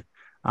provided,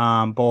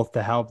 both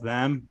to help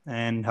them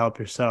and help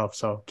yourself.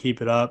 So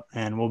keep it up,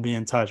 and we'll be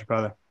in touch,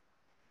 brother.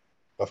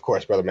 Of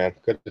course, brother, man.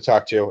 Good to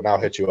talk to you, and I'll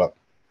hit you up.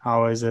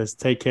 Always is.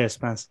 Take care,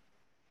 Spence.